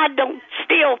 Because God don't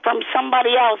steal from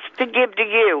somebody else to give to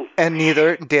you. And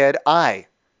neither did I.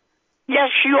 Yes,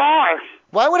 you are.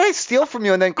 Why would I steal from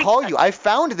you and then call you? I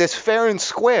found this fair and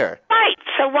square. Right,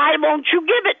 so why won't you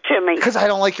give it to me? Because I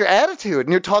don't like your attitude.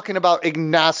 And you're talking about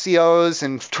Ignacio's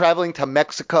and traveling to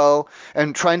Mexico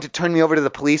and trying to turn me over to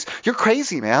the police. You're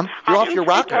crazy, ma'am. You're off your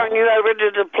rocker. I didn't turn you over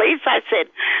to the police. I said,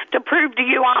 to prove to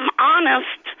you I'm honest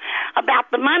about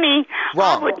the money,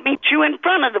 Wrong. I would meet you in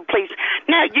front of the police.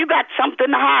 Now, you got something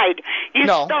to hide. You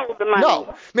stole the money.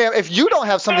 No, ma'am, if you don't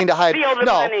have something to hide,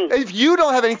 if you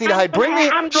don't have anything to hide, bring me...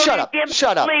 Shut up. No,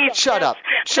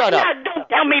 don't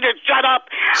tell me to shut up.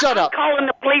 Shut up. I'm calling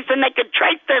the police and they can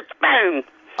trace this phone.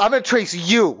 I'm going to trace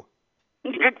you. Go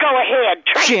ahead.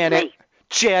 Trace me.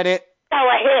 Janet. Go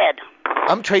ahead.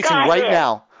 I'm tracing right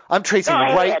now. I'm tracing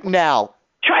right now.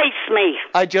 Trace me.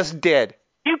 I just did.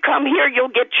 You come here, you'll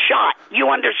get shot. You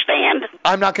understand?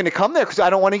 I'm not going to come there because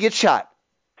I don't want to get shot.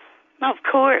 Of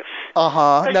course.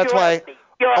 Uh-huh. That's why.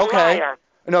 You're a liar.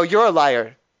 No, you're a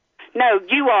liar. No,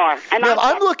 you are. And ma'am,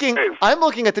 I'm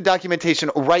looking at the documentation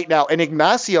right now, and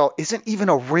Ignacio isn't even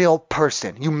a real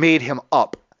person. You made him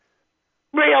up.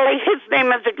 Really? His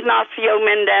name is Ignacio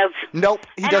Mendez. Nope,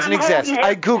 he doesn't exist.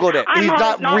 I Googled it. He's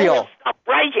not real.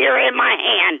 Right here in my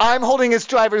hand. I'm holding his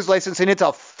driver's license, and it's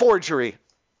a forgery.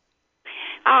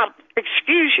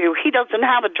 Excuse you, he doesn't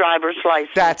have a driver's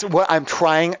license. That's what I'm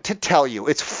trying to tell you.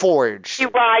 It's forged. He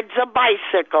rides a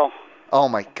bicycle. Oh,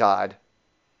 my God.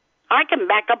 I can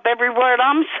back up every word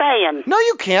I'm saying. No,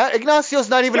 you can't. Ignacio's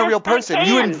not even a real person.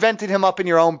 You invented him up in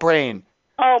your own brain.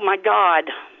 Oh, my God.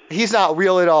 He's not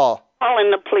real at all.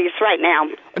 Calling the police right now.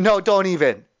 No, don't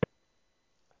even.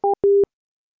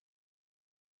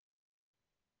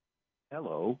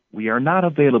 Hello, we are not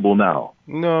available now.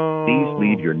 No. Please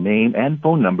leave your name and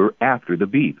phone number after the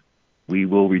beep. We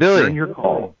will return your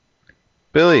call.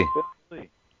 Billy.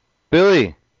 Hey,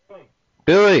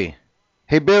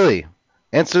 Billy.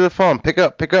 Answer the phone. Pick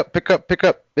up. Billy. Pick up.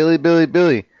 Billy.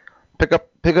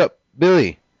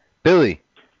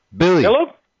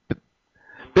 Hello?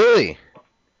 Billy.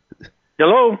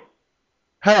 Hello?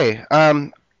 Hey,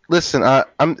 listen,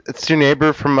 it's your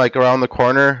neighbor from, like, around the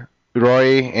corner,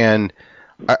 Roy, and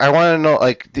I want to know,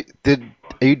 like,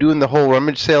 are you doing the whole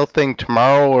rummage sale thing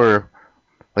tomorrow, or,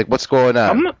 like, what's going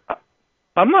on?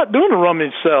 I'm not doing a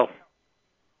rummage sale.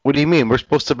 What do you mean? We're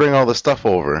supposed to bring all the stuff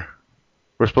over.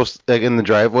 We're supposed to, like, in the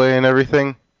driveway and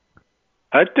everything?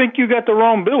 I think you got the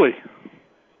wrong Billy.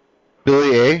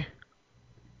 Billy A?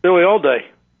 Billy All Day.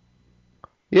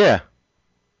 Yeah.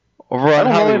 Over on I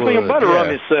don't Hollywood. know anything about a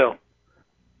rummage sale.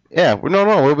 Yeah,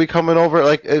 we'll be coming over,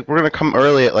 like, we're gonna come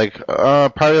early at, like,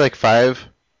 probably like 5.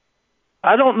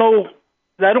 I don't know.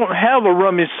 I don't have a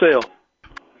rummage sale.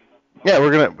 Yeah,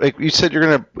 we're gonna, like, you said you're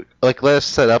gonna, like, let us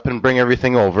set up and bring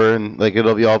everything over, and, like,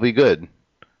 it'll all be good.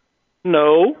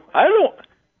 No, I don't.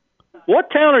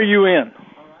 What town are you in?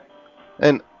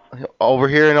 And over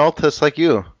here in Altus, like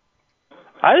you.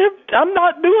 I'm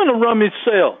not doing a rummage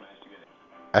sale.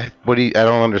 I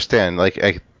don't understand. I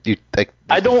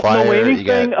don't know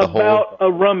anything about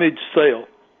a rummage sale.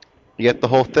 You get the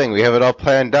whole thing. We have it all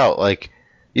planned out. Like,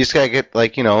 you just gotta get,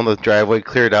 like, the driveway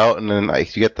cleared out, and then,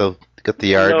 like, you get the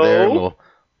yard there, and we'll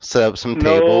set up some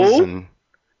tables and.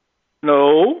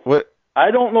 No. What? I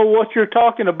don't know what you're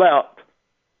talking about.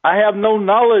 I have no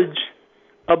knowledge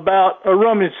about a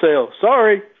rummage sale.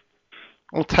 Sorry.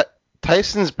 Well,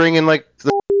 Tyson's bringing, like,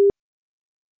 the.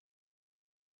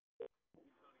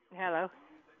 Hello.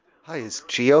 Hi, is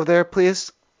Gio there,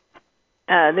 please?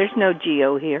 There's no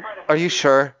Geo here. Are you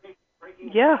sure?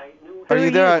 Yeah. Are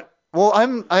you there? Well,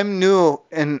 I'm new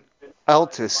in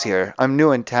Altus here. I'm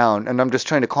new in town, and I'm just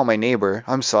trying to call my neighbor.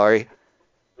 I'm sorry.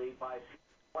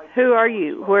 Who are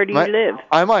you? Where do you live?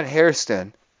 I'm on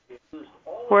Hairston.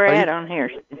 Where at on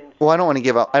Hairston? Well, I don't want to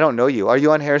give out. I don't know you. Are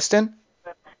you on Hairston?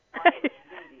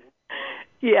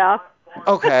 Yeah.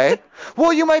 Okay.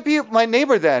 Well, you might be my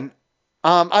neighbor then.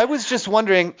 I was just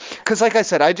wondering, because like I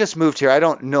said, I just moved here. I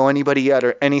don't know anybody yet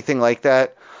or anything like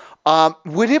that.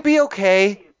 Would it be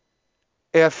okay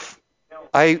if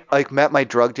I met my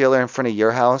drug dealer in front of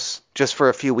your house just for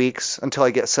a few weeks until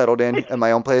I get settled in at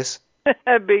my own place?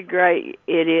 That'd be great,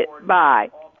 idiot.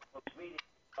 Bye.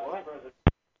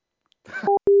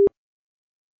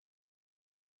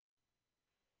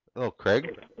 Hello,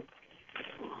 Craig.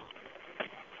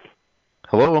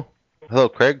 Hello,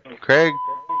 Craig. Craig.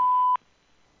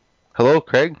 Hello,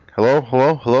 Craig. Hello,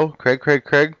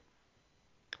 Craig.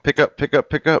 Pick up. Craig.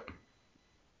 Pick up.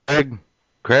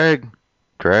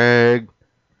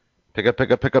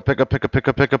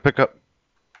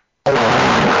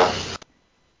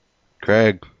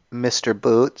 Craig. Mr.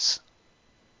 Boots,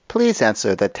 please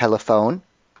answer the telephone.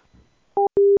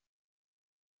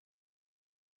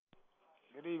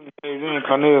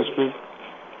 Cornelius speaking.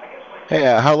 Hey,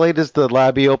 how late is the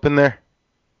lobby open there?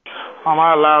 Am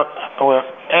I allowed? Well,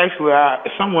 actually,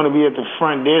 someone will be at the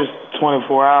front desk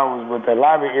 24 hours, but the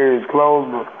lobby area is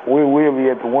closed. But we will be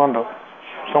at the window.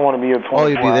 Someone will be at 24 Oh,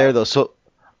 you'll be hours. there though. So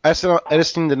I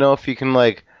just need to know if you can,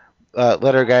 like,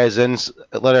 let our guys in so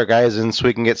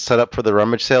we can get set up for the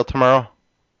rummage sale tomorrow.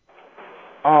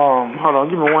 Hold on,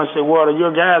 give me one second. What, are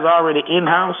your guys already in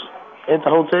house at the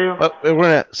hotel? We're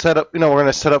gonna set up. We're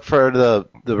gonna set up for the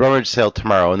rummage sale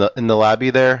tomorrow in the lobby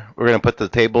there. We're gonna put the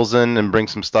tables in and bring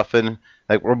some stuff in.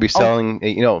 Like, we'll be selling. What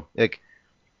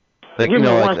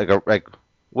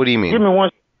do you mean? Give me one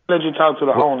second. Let you talk to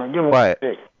the owner. Give me one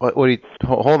second. What do you?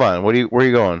 Hold on. Where are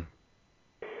you going?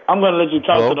 I'm gonna let you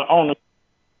talk to the owner.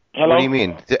 Hello? What do you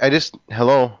mean?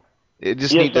 Hello? I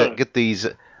just need to get these.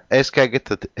 I just gotta get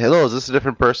the. Hello, is this a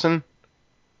different person?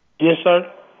 Yes,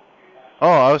 sir. Oh,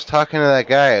 I was talking to that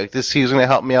guy. He was gonna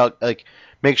help me out, like,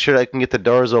 make sure I can get the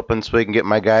doors open so we can get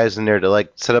my guys in there to,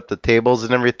 like, set up the tables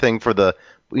and everything for the,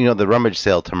 the rummage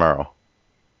sale tomorrow.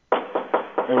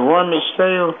 The rummage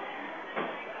sale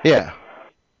Yeah.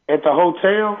 at the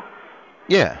hotel?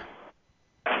 Yeah.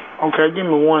 Okay, give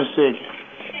me one second.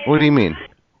 What do you mean?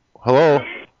 Hello?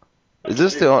 Is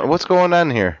this what's going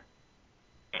on here?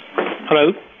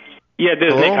 Hello? Yeah,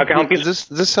 this is Nick. How can I help you? Is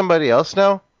this somebody else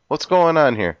now? What's going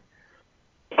on here?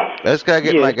 I just gotta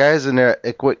get my guys in there.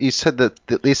 Like, what you said that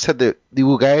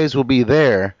you guys will be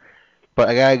there, but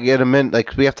I gotta get them in.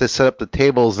 Like, we have to set up the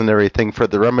tables and everything for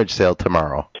the rummage sale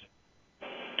tomorrow.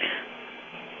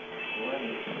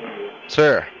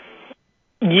 Sir.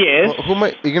 Yes. Who am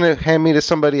I? You gonna hand me to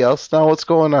somebody else now? What's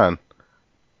going on?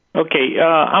 Okay,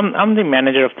 I'm the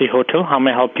manager of the hotel. How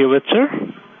may I help you with, sir?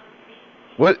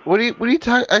 What are you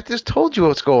talking? I just told you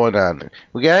what's going on.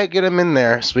 We gotta get them in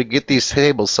there so we get these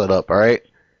tables set up. All right.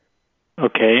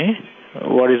 Okay.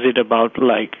 What is it about?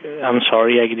 Like, I'm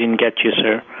sorry, I didn't get you,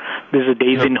 sir. This is a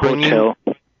Days Inn hotel.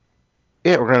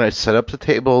 Yeah, we're gonna set up the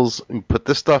tables and put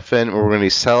the stuff in. We're gonna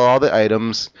sell all the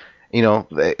items.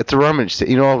 It's a rummage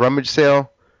sale. A rummage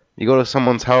sale. You go to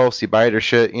someone's house, you buy their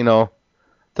shit.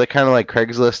 It's like kind of like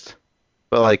Craigslist,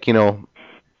 but like Craigslist.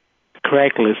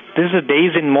 This is a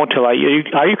Days Inn motel. Are you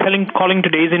calling to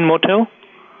Days Inn motel?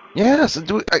 Yes.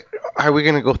 Are we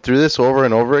gonna go through this over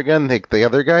and over again? Like the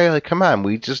other guy? Like, come on.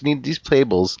 We just need these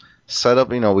tables set up.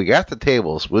 We got the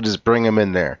tables. We'll just bring them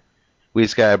in there. We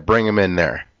just gotta bring them in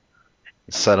there.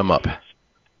 Set them up.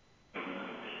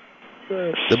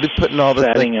 They'll be putting all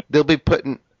this. They'll be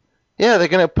putting. Yeah, they're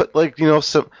gonna put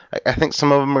some. I think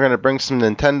some of them are gonna bring some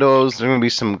Nintendos. There's gonna be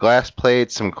some glass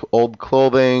plates, some old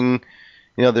clothing.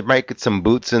 They might get some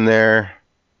boots in there.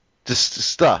 Just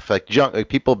stuff like junk. Like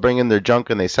people bring in their junk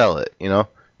and they sell it.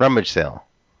 Rummage sale.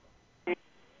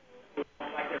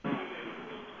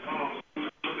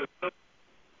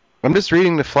 I'm just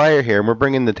reading the flyer here, and we're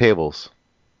bringing the tables.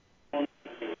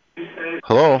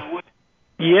 Hello.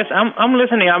 Yes, I'm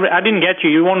listening. I didn't get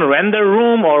you. You want to rent the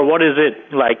room, or what is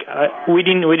it like? We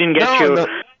didn't get you.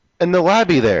 In the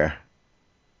lobby there.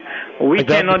 We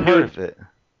cannot do it.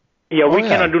 Yeah, we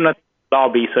cannot do nothing in the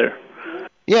lobby, sir.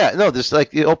 Yeah, no, just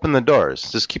you open the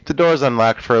doors. Just keep the doors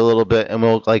unlocked for a little bit, and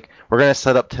we're gonna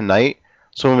set up tonight.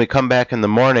 So when we come back in the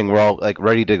morning, we're all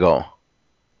ready to go.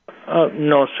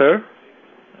 No, sir.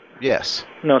 Yes.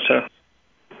 No, sir.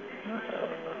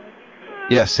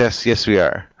 Yes, we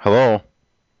are. Hello.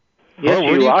 Yes,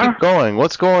 Hello, where do you keep going?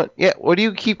 What's going? Yeah, where do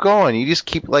you keep going? You just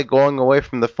keep going away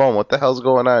from the phone. What the hell's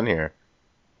going on here?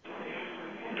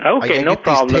 Okay, no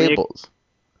problem. These tables.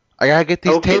 I gotta get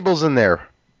these tables in there.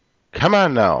 Come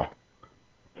on now.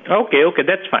 Okay,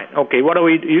 that's fine. Okay,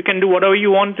 you can do whatever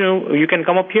you want to. You can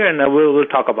come up here and we'll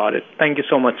talk about it. Thank you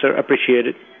so much, sir. Appreciate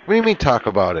it. What do you mean talk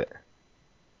about it?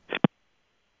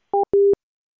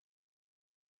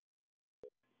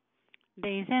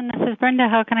 Days in. This is Brenda.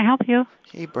 How can I help you?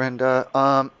 Hey, Brenda.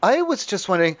 I was just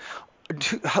wondering,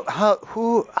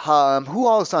 who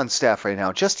all is on staff right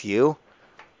now? Just you?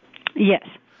 Yes.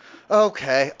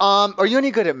 Okay. Are you any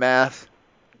good at math?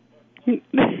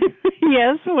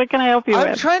 Yes. What can I help you with?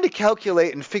 I'm trying to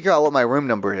calculate and figure out what my room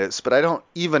number is, but I don't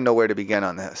even know where to begin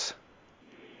on this.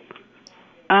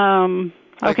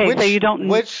 Okay, so you don't.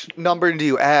 Which number do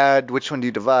you add? Which one do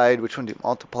you divide? Which one do you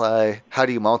multiply? How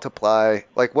do you multiply?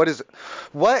 What is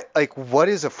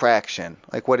a fraction?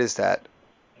 What is that?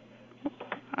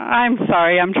 I'm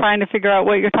sorry. I'm trying to figure out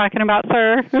what you're talking about,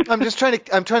 sir. I'm trying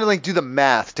to do the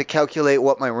math to calculate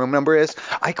what my room number is.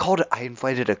 I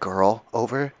invited a girl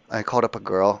over. I called up a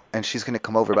girl and she's going to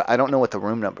come over, but I don't know what the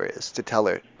room number is to tell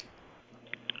her.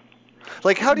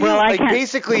 How do you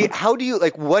basically how do you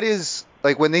what is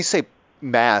when they say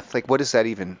math, what is that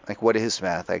even? What is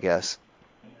math, I guess?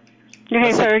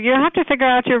 Okay, sir, you have to figure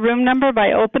out your room number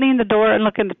by opening the door and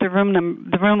looking at the room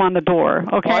on the door,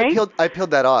 okay? Oh, I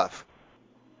peeled that off.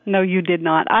 No, you did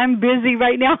not. I'm busy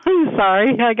right now. I'm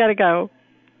sorry. I got to go.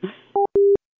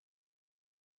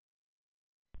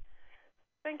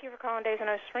 Thank you for calling Days in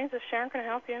Ocean Springs. This is Sharon. Can I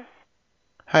help you?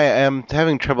 Hi, I'm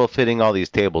having trouble fitting all these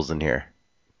tables in here.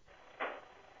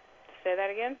 Say that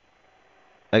again?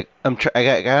 I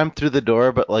got them through the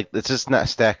door, but it's just not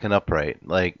stacking up right.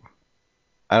 I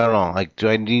don't know. Do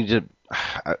I need to?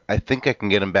 I think I can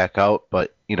get them back out,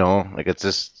 but it's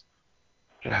just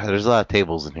there's a lot of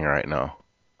tables in here right now.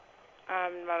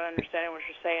 I'm not understanding what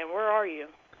you're saying. Where are you?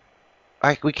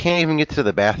 We can't even get to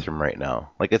the bathroom right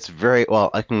now. It's very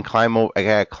well. I can climb over. I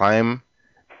gotta climb,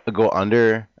 go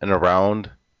under and around,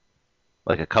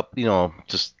 a couple.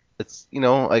 Just it's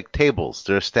tables.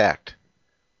 They're stacked,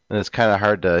 and it's kind of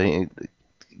hard to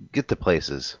get to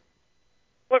places.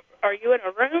 What are you in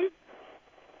a room?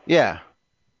 Yeah,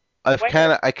 I'm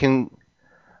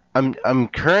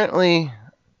currently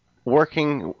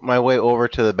working my way over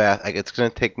to the bath. It's gonna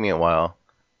take me a while.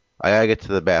 I gotta get to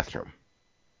the bathroom.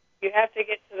 You have to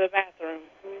get to the bathroom.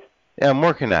 Yeah, I'm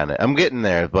working on it. I'm getting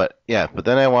there, but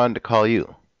then I wanted to call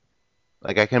you.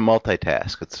 I can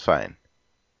multitask. It's fine.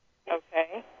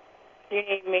 Okay. You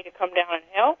need me to come down and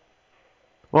help?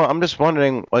 Well, I'm just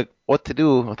wondering, what to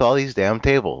do with all these damn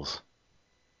tables.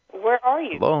 Where are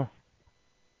you? Hello?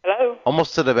 Hello?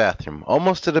 Almost to the bathroom.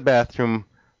 Almost to the bathroom.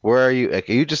 Where are you? Are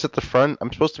you just at the front?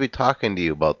 I'm supposed to be talking to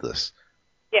you about this.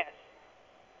 Yes.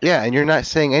 Yeah, and you're not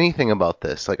saying anything about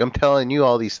this. I'm telling you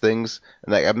all these things,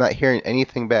 and I'm not hearing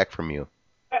anything back from you.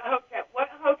 What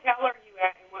hotel are you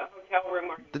at, and what hotel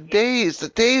room are you in? The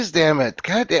days, damn it.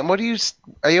 God damn, are you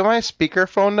on my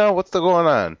speakerphone now? What's going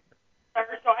on? Sir,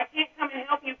 so I can't come and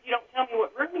help you if you don't tell me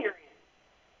what room you're in.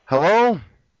 Hello?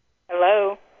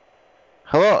 Hello?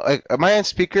 Hello? Am I on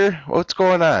speaker? What's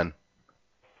going on?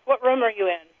 What room are you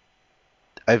in?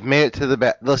 I've made it to the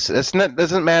bath. Listen,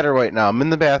 doesn't matter right now. I'm in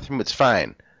the bathroom. It's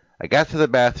fine. I got to the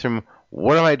bathroom.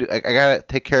 What am I doing? I gotta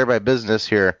take care of my business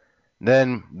here.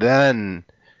 Then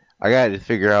I gotta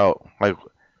figure out I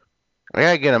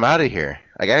gotta get him out of here.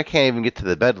 I can't even get to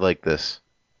the bed like this.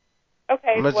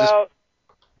 Okay, well,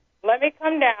 Let me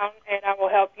come down, and I will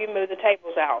help you move the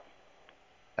tables out.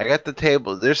 I got the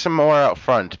table. There's some more out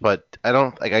front, but I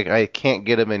can't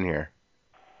get them in here.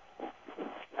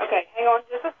 Okay, hang on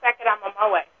just a second. I'm on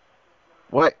my way.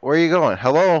 What? Where are you going?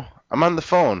 Hello? I'm on the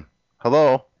phone.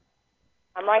 Hello?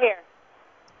 I'm right here.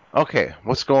 Okay,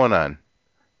 what's going on?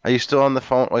 Are you still on the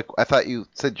phone? Like, I thought you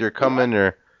said you're coming,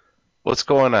 or what's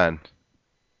going on?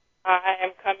 I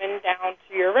am coming down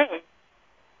to your room.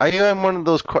 Are you on one of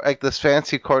those this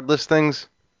fancy cordless things?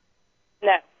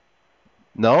 No.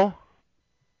 No?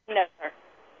 No, sir.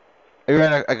 Are you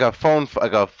on a phone,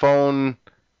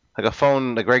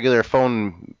 like regular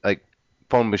phone, like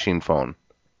phone machine phone?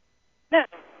 No.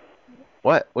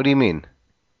 What? What do you mean?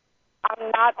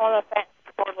 I'm not on a fancy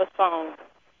cordless phone.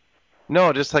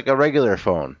 No, just like a regular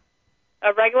phone.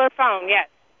 A regular phone, yes.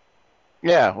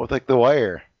 Yeah, with like the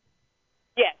wire.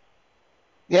 Yes.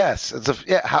 Yes, it's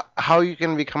How you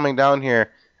can be coming down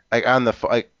here, like on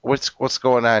the what's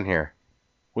going on here?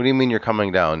 What do you mean you're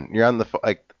coming down? You're on the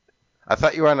I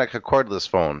thought you were on like a cordless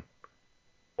phone.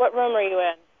 What room are you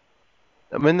in?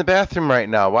 I'm in the bathroom right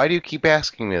now. Why do you keep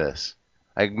asking me this?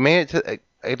 I made it to.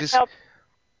 I just.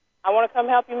 I want to come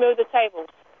help you move the tables.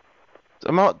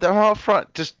 I'm out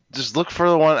front. Just look for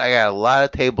the one. I got a lot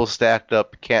of tables stacked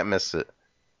up. Can't miss it.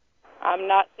 I'm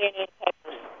not seeing any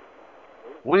tables.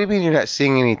 What do you mean you're not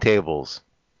seeing any tables?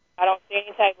 I don't see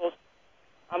any tables.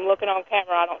 I'm looking on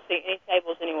camera. I don't see any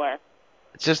tables anywhere.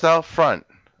 It's just out front.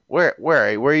 Where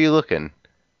are you looking?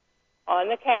 On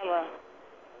the camera.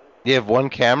 You have one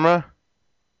camera?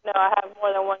 No, I have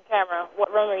more than one camera.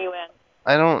 What room are you in?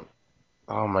 I don't.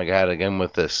 Oh my God! Again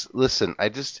with this. Listen, I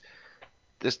just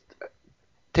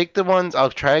take the ones. I'll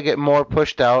try to get more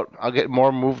pushed out. I'll get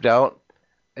more moved out,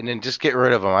 and then just get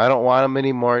rid of them. I don't want them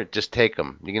anymore. Just take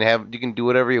them. You can do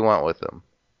whatever you want with them.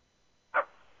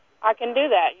 I can do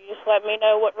that. You just let me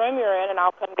know what room you're in, and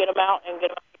I'll come get them out and get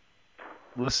them.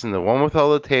 Listen, the one with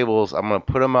all the tables, I'm gonna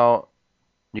put them out.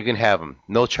 You can have them,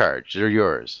 no charge. They're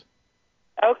yours.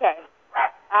 Okay.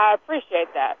 I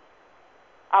appreciate that.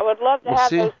 I would love to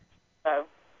have those. So.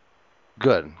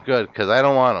 Good, because I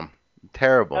don't want them.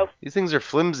 Terrible. Okay. These things are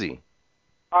flimsy.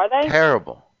 Are they?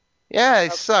 Terrible. Yeah, they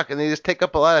suck, and they just take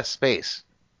up a lot of space.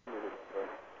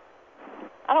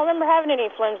 I don't remember having any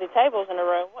flimsy tables in the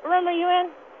room. What room are you in?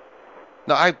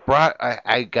 No, I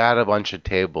got a bunch of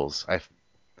tables.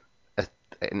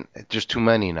 There's too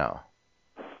many now.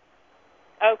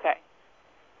 Okay.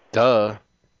 Duh.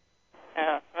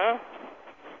 Uh-huh.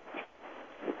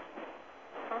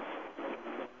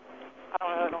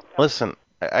 I don't know. Listen,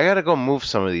 I gotta go move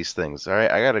some of these things,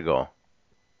 alright? I gotta go.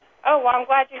 Oh, well, I'm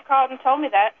glad you called and told me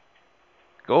that.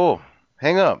 Go.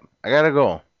 Hang up. I gotta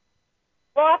go.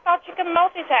 Well, I thought you could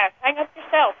multitask. Hang up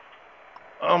yourself.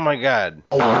 Oh my God.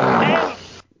 Hey.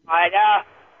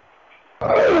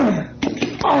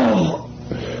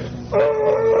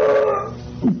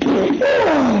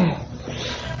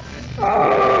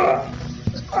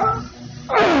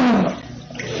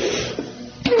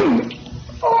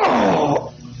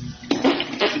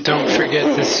 Don't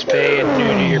forget to spay and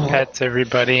neuter your pets,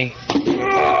 everybody.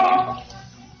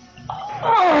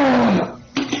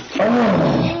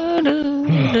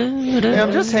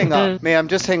 Ma'am, just hang up. Ma'am,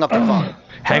 just hang up the phone.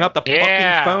 Hang up the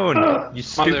fucking phone, you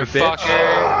stupid bitch.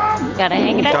 Gotta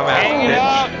hang it up. Dumbass Hang it bitch.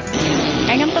 up.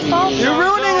 Hang up the phone. You're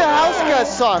ruining the house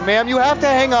guest song, ma'am. You have to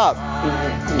hang up.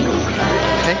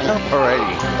 Hang up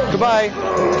already. Goodbye.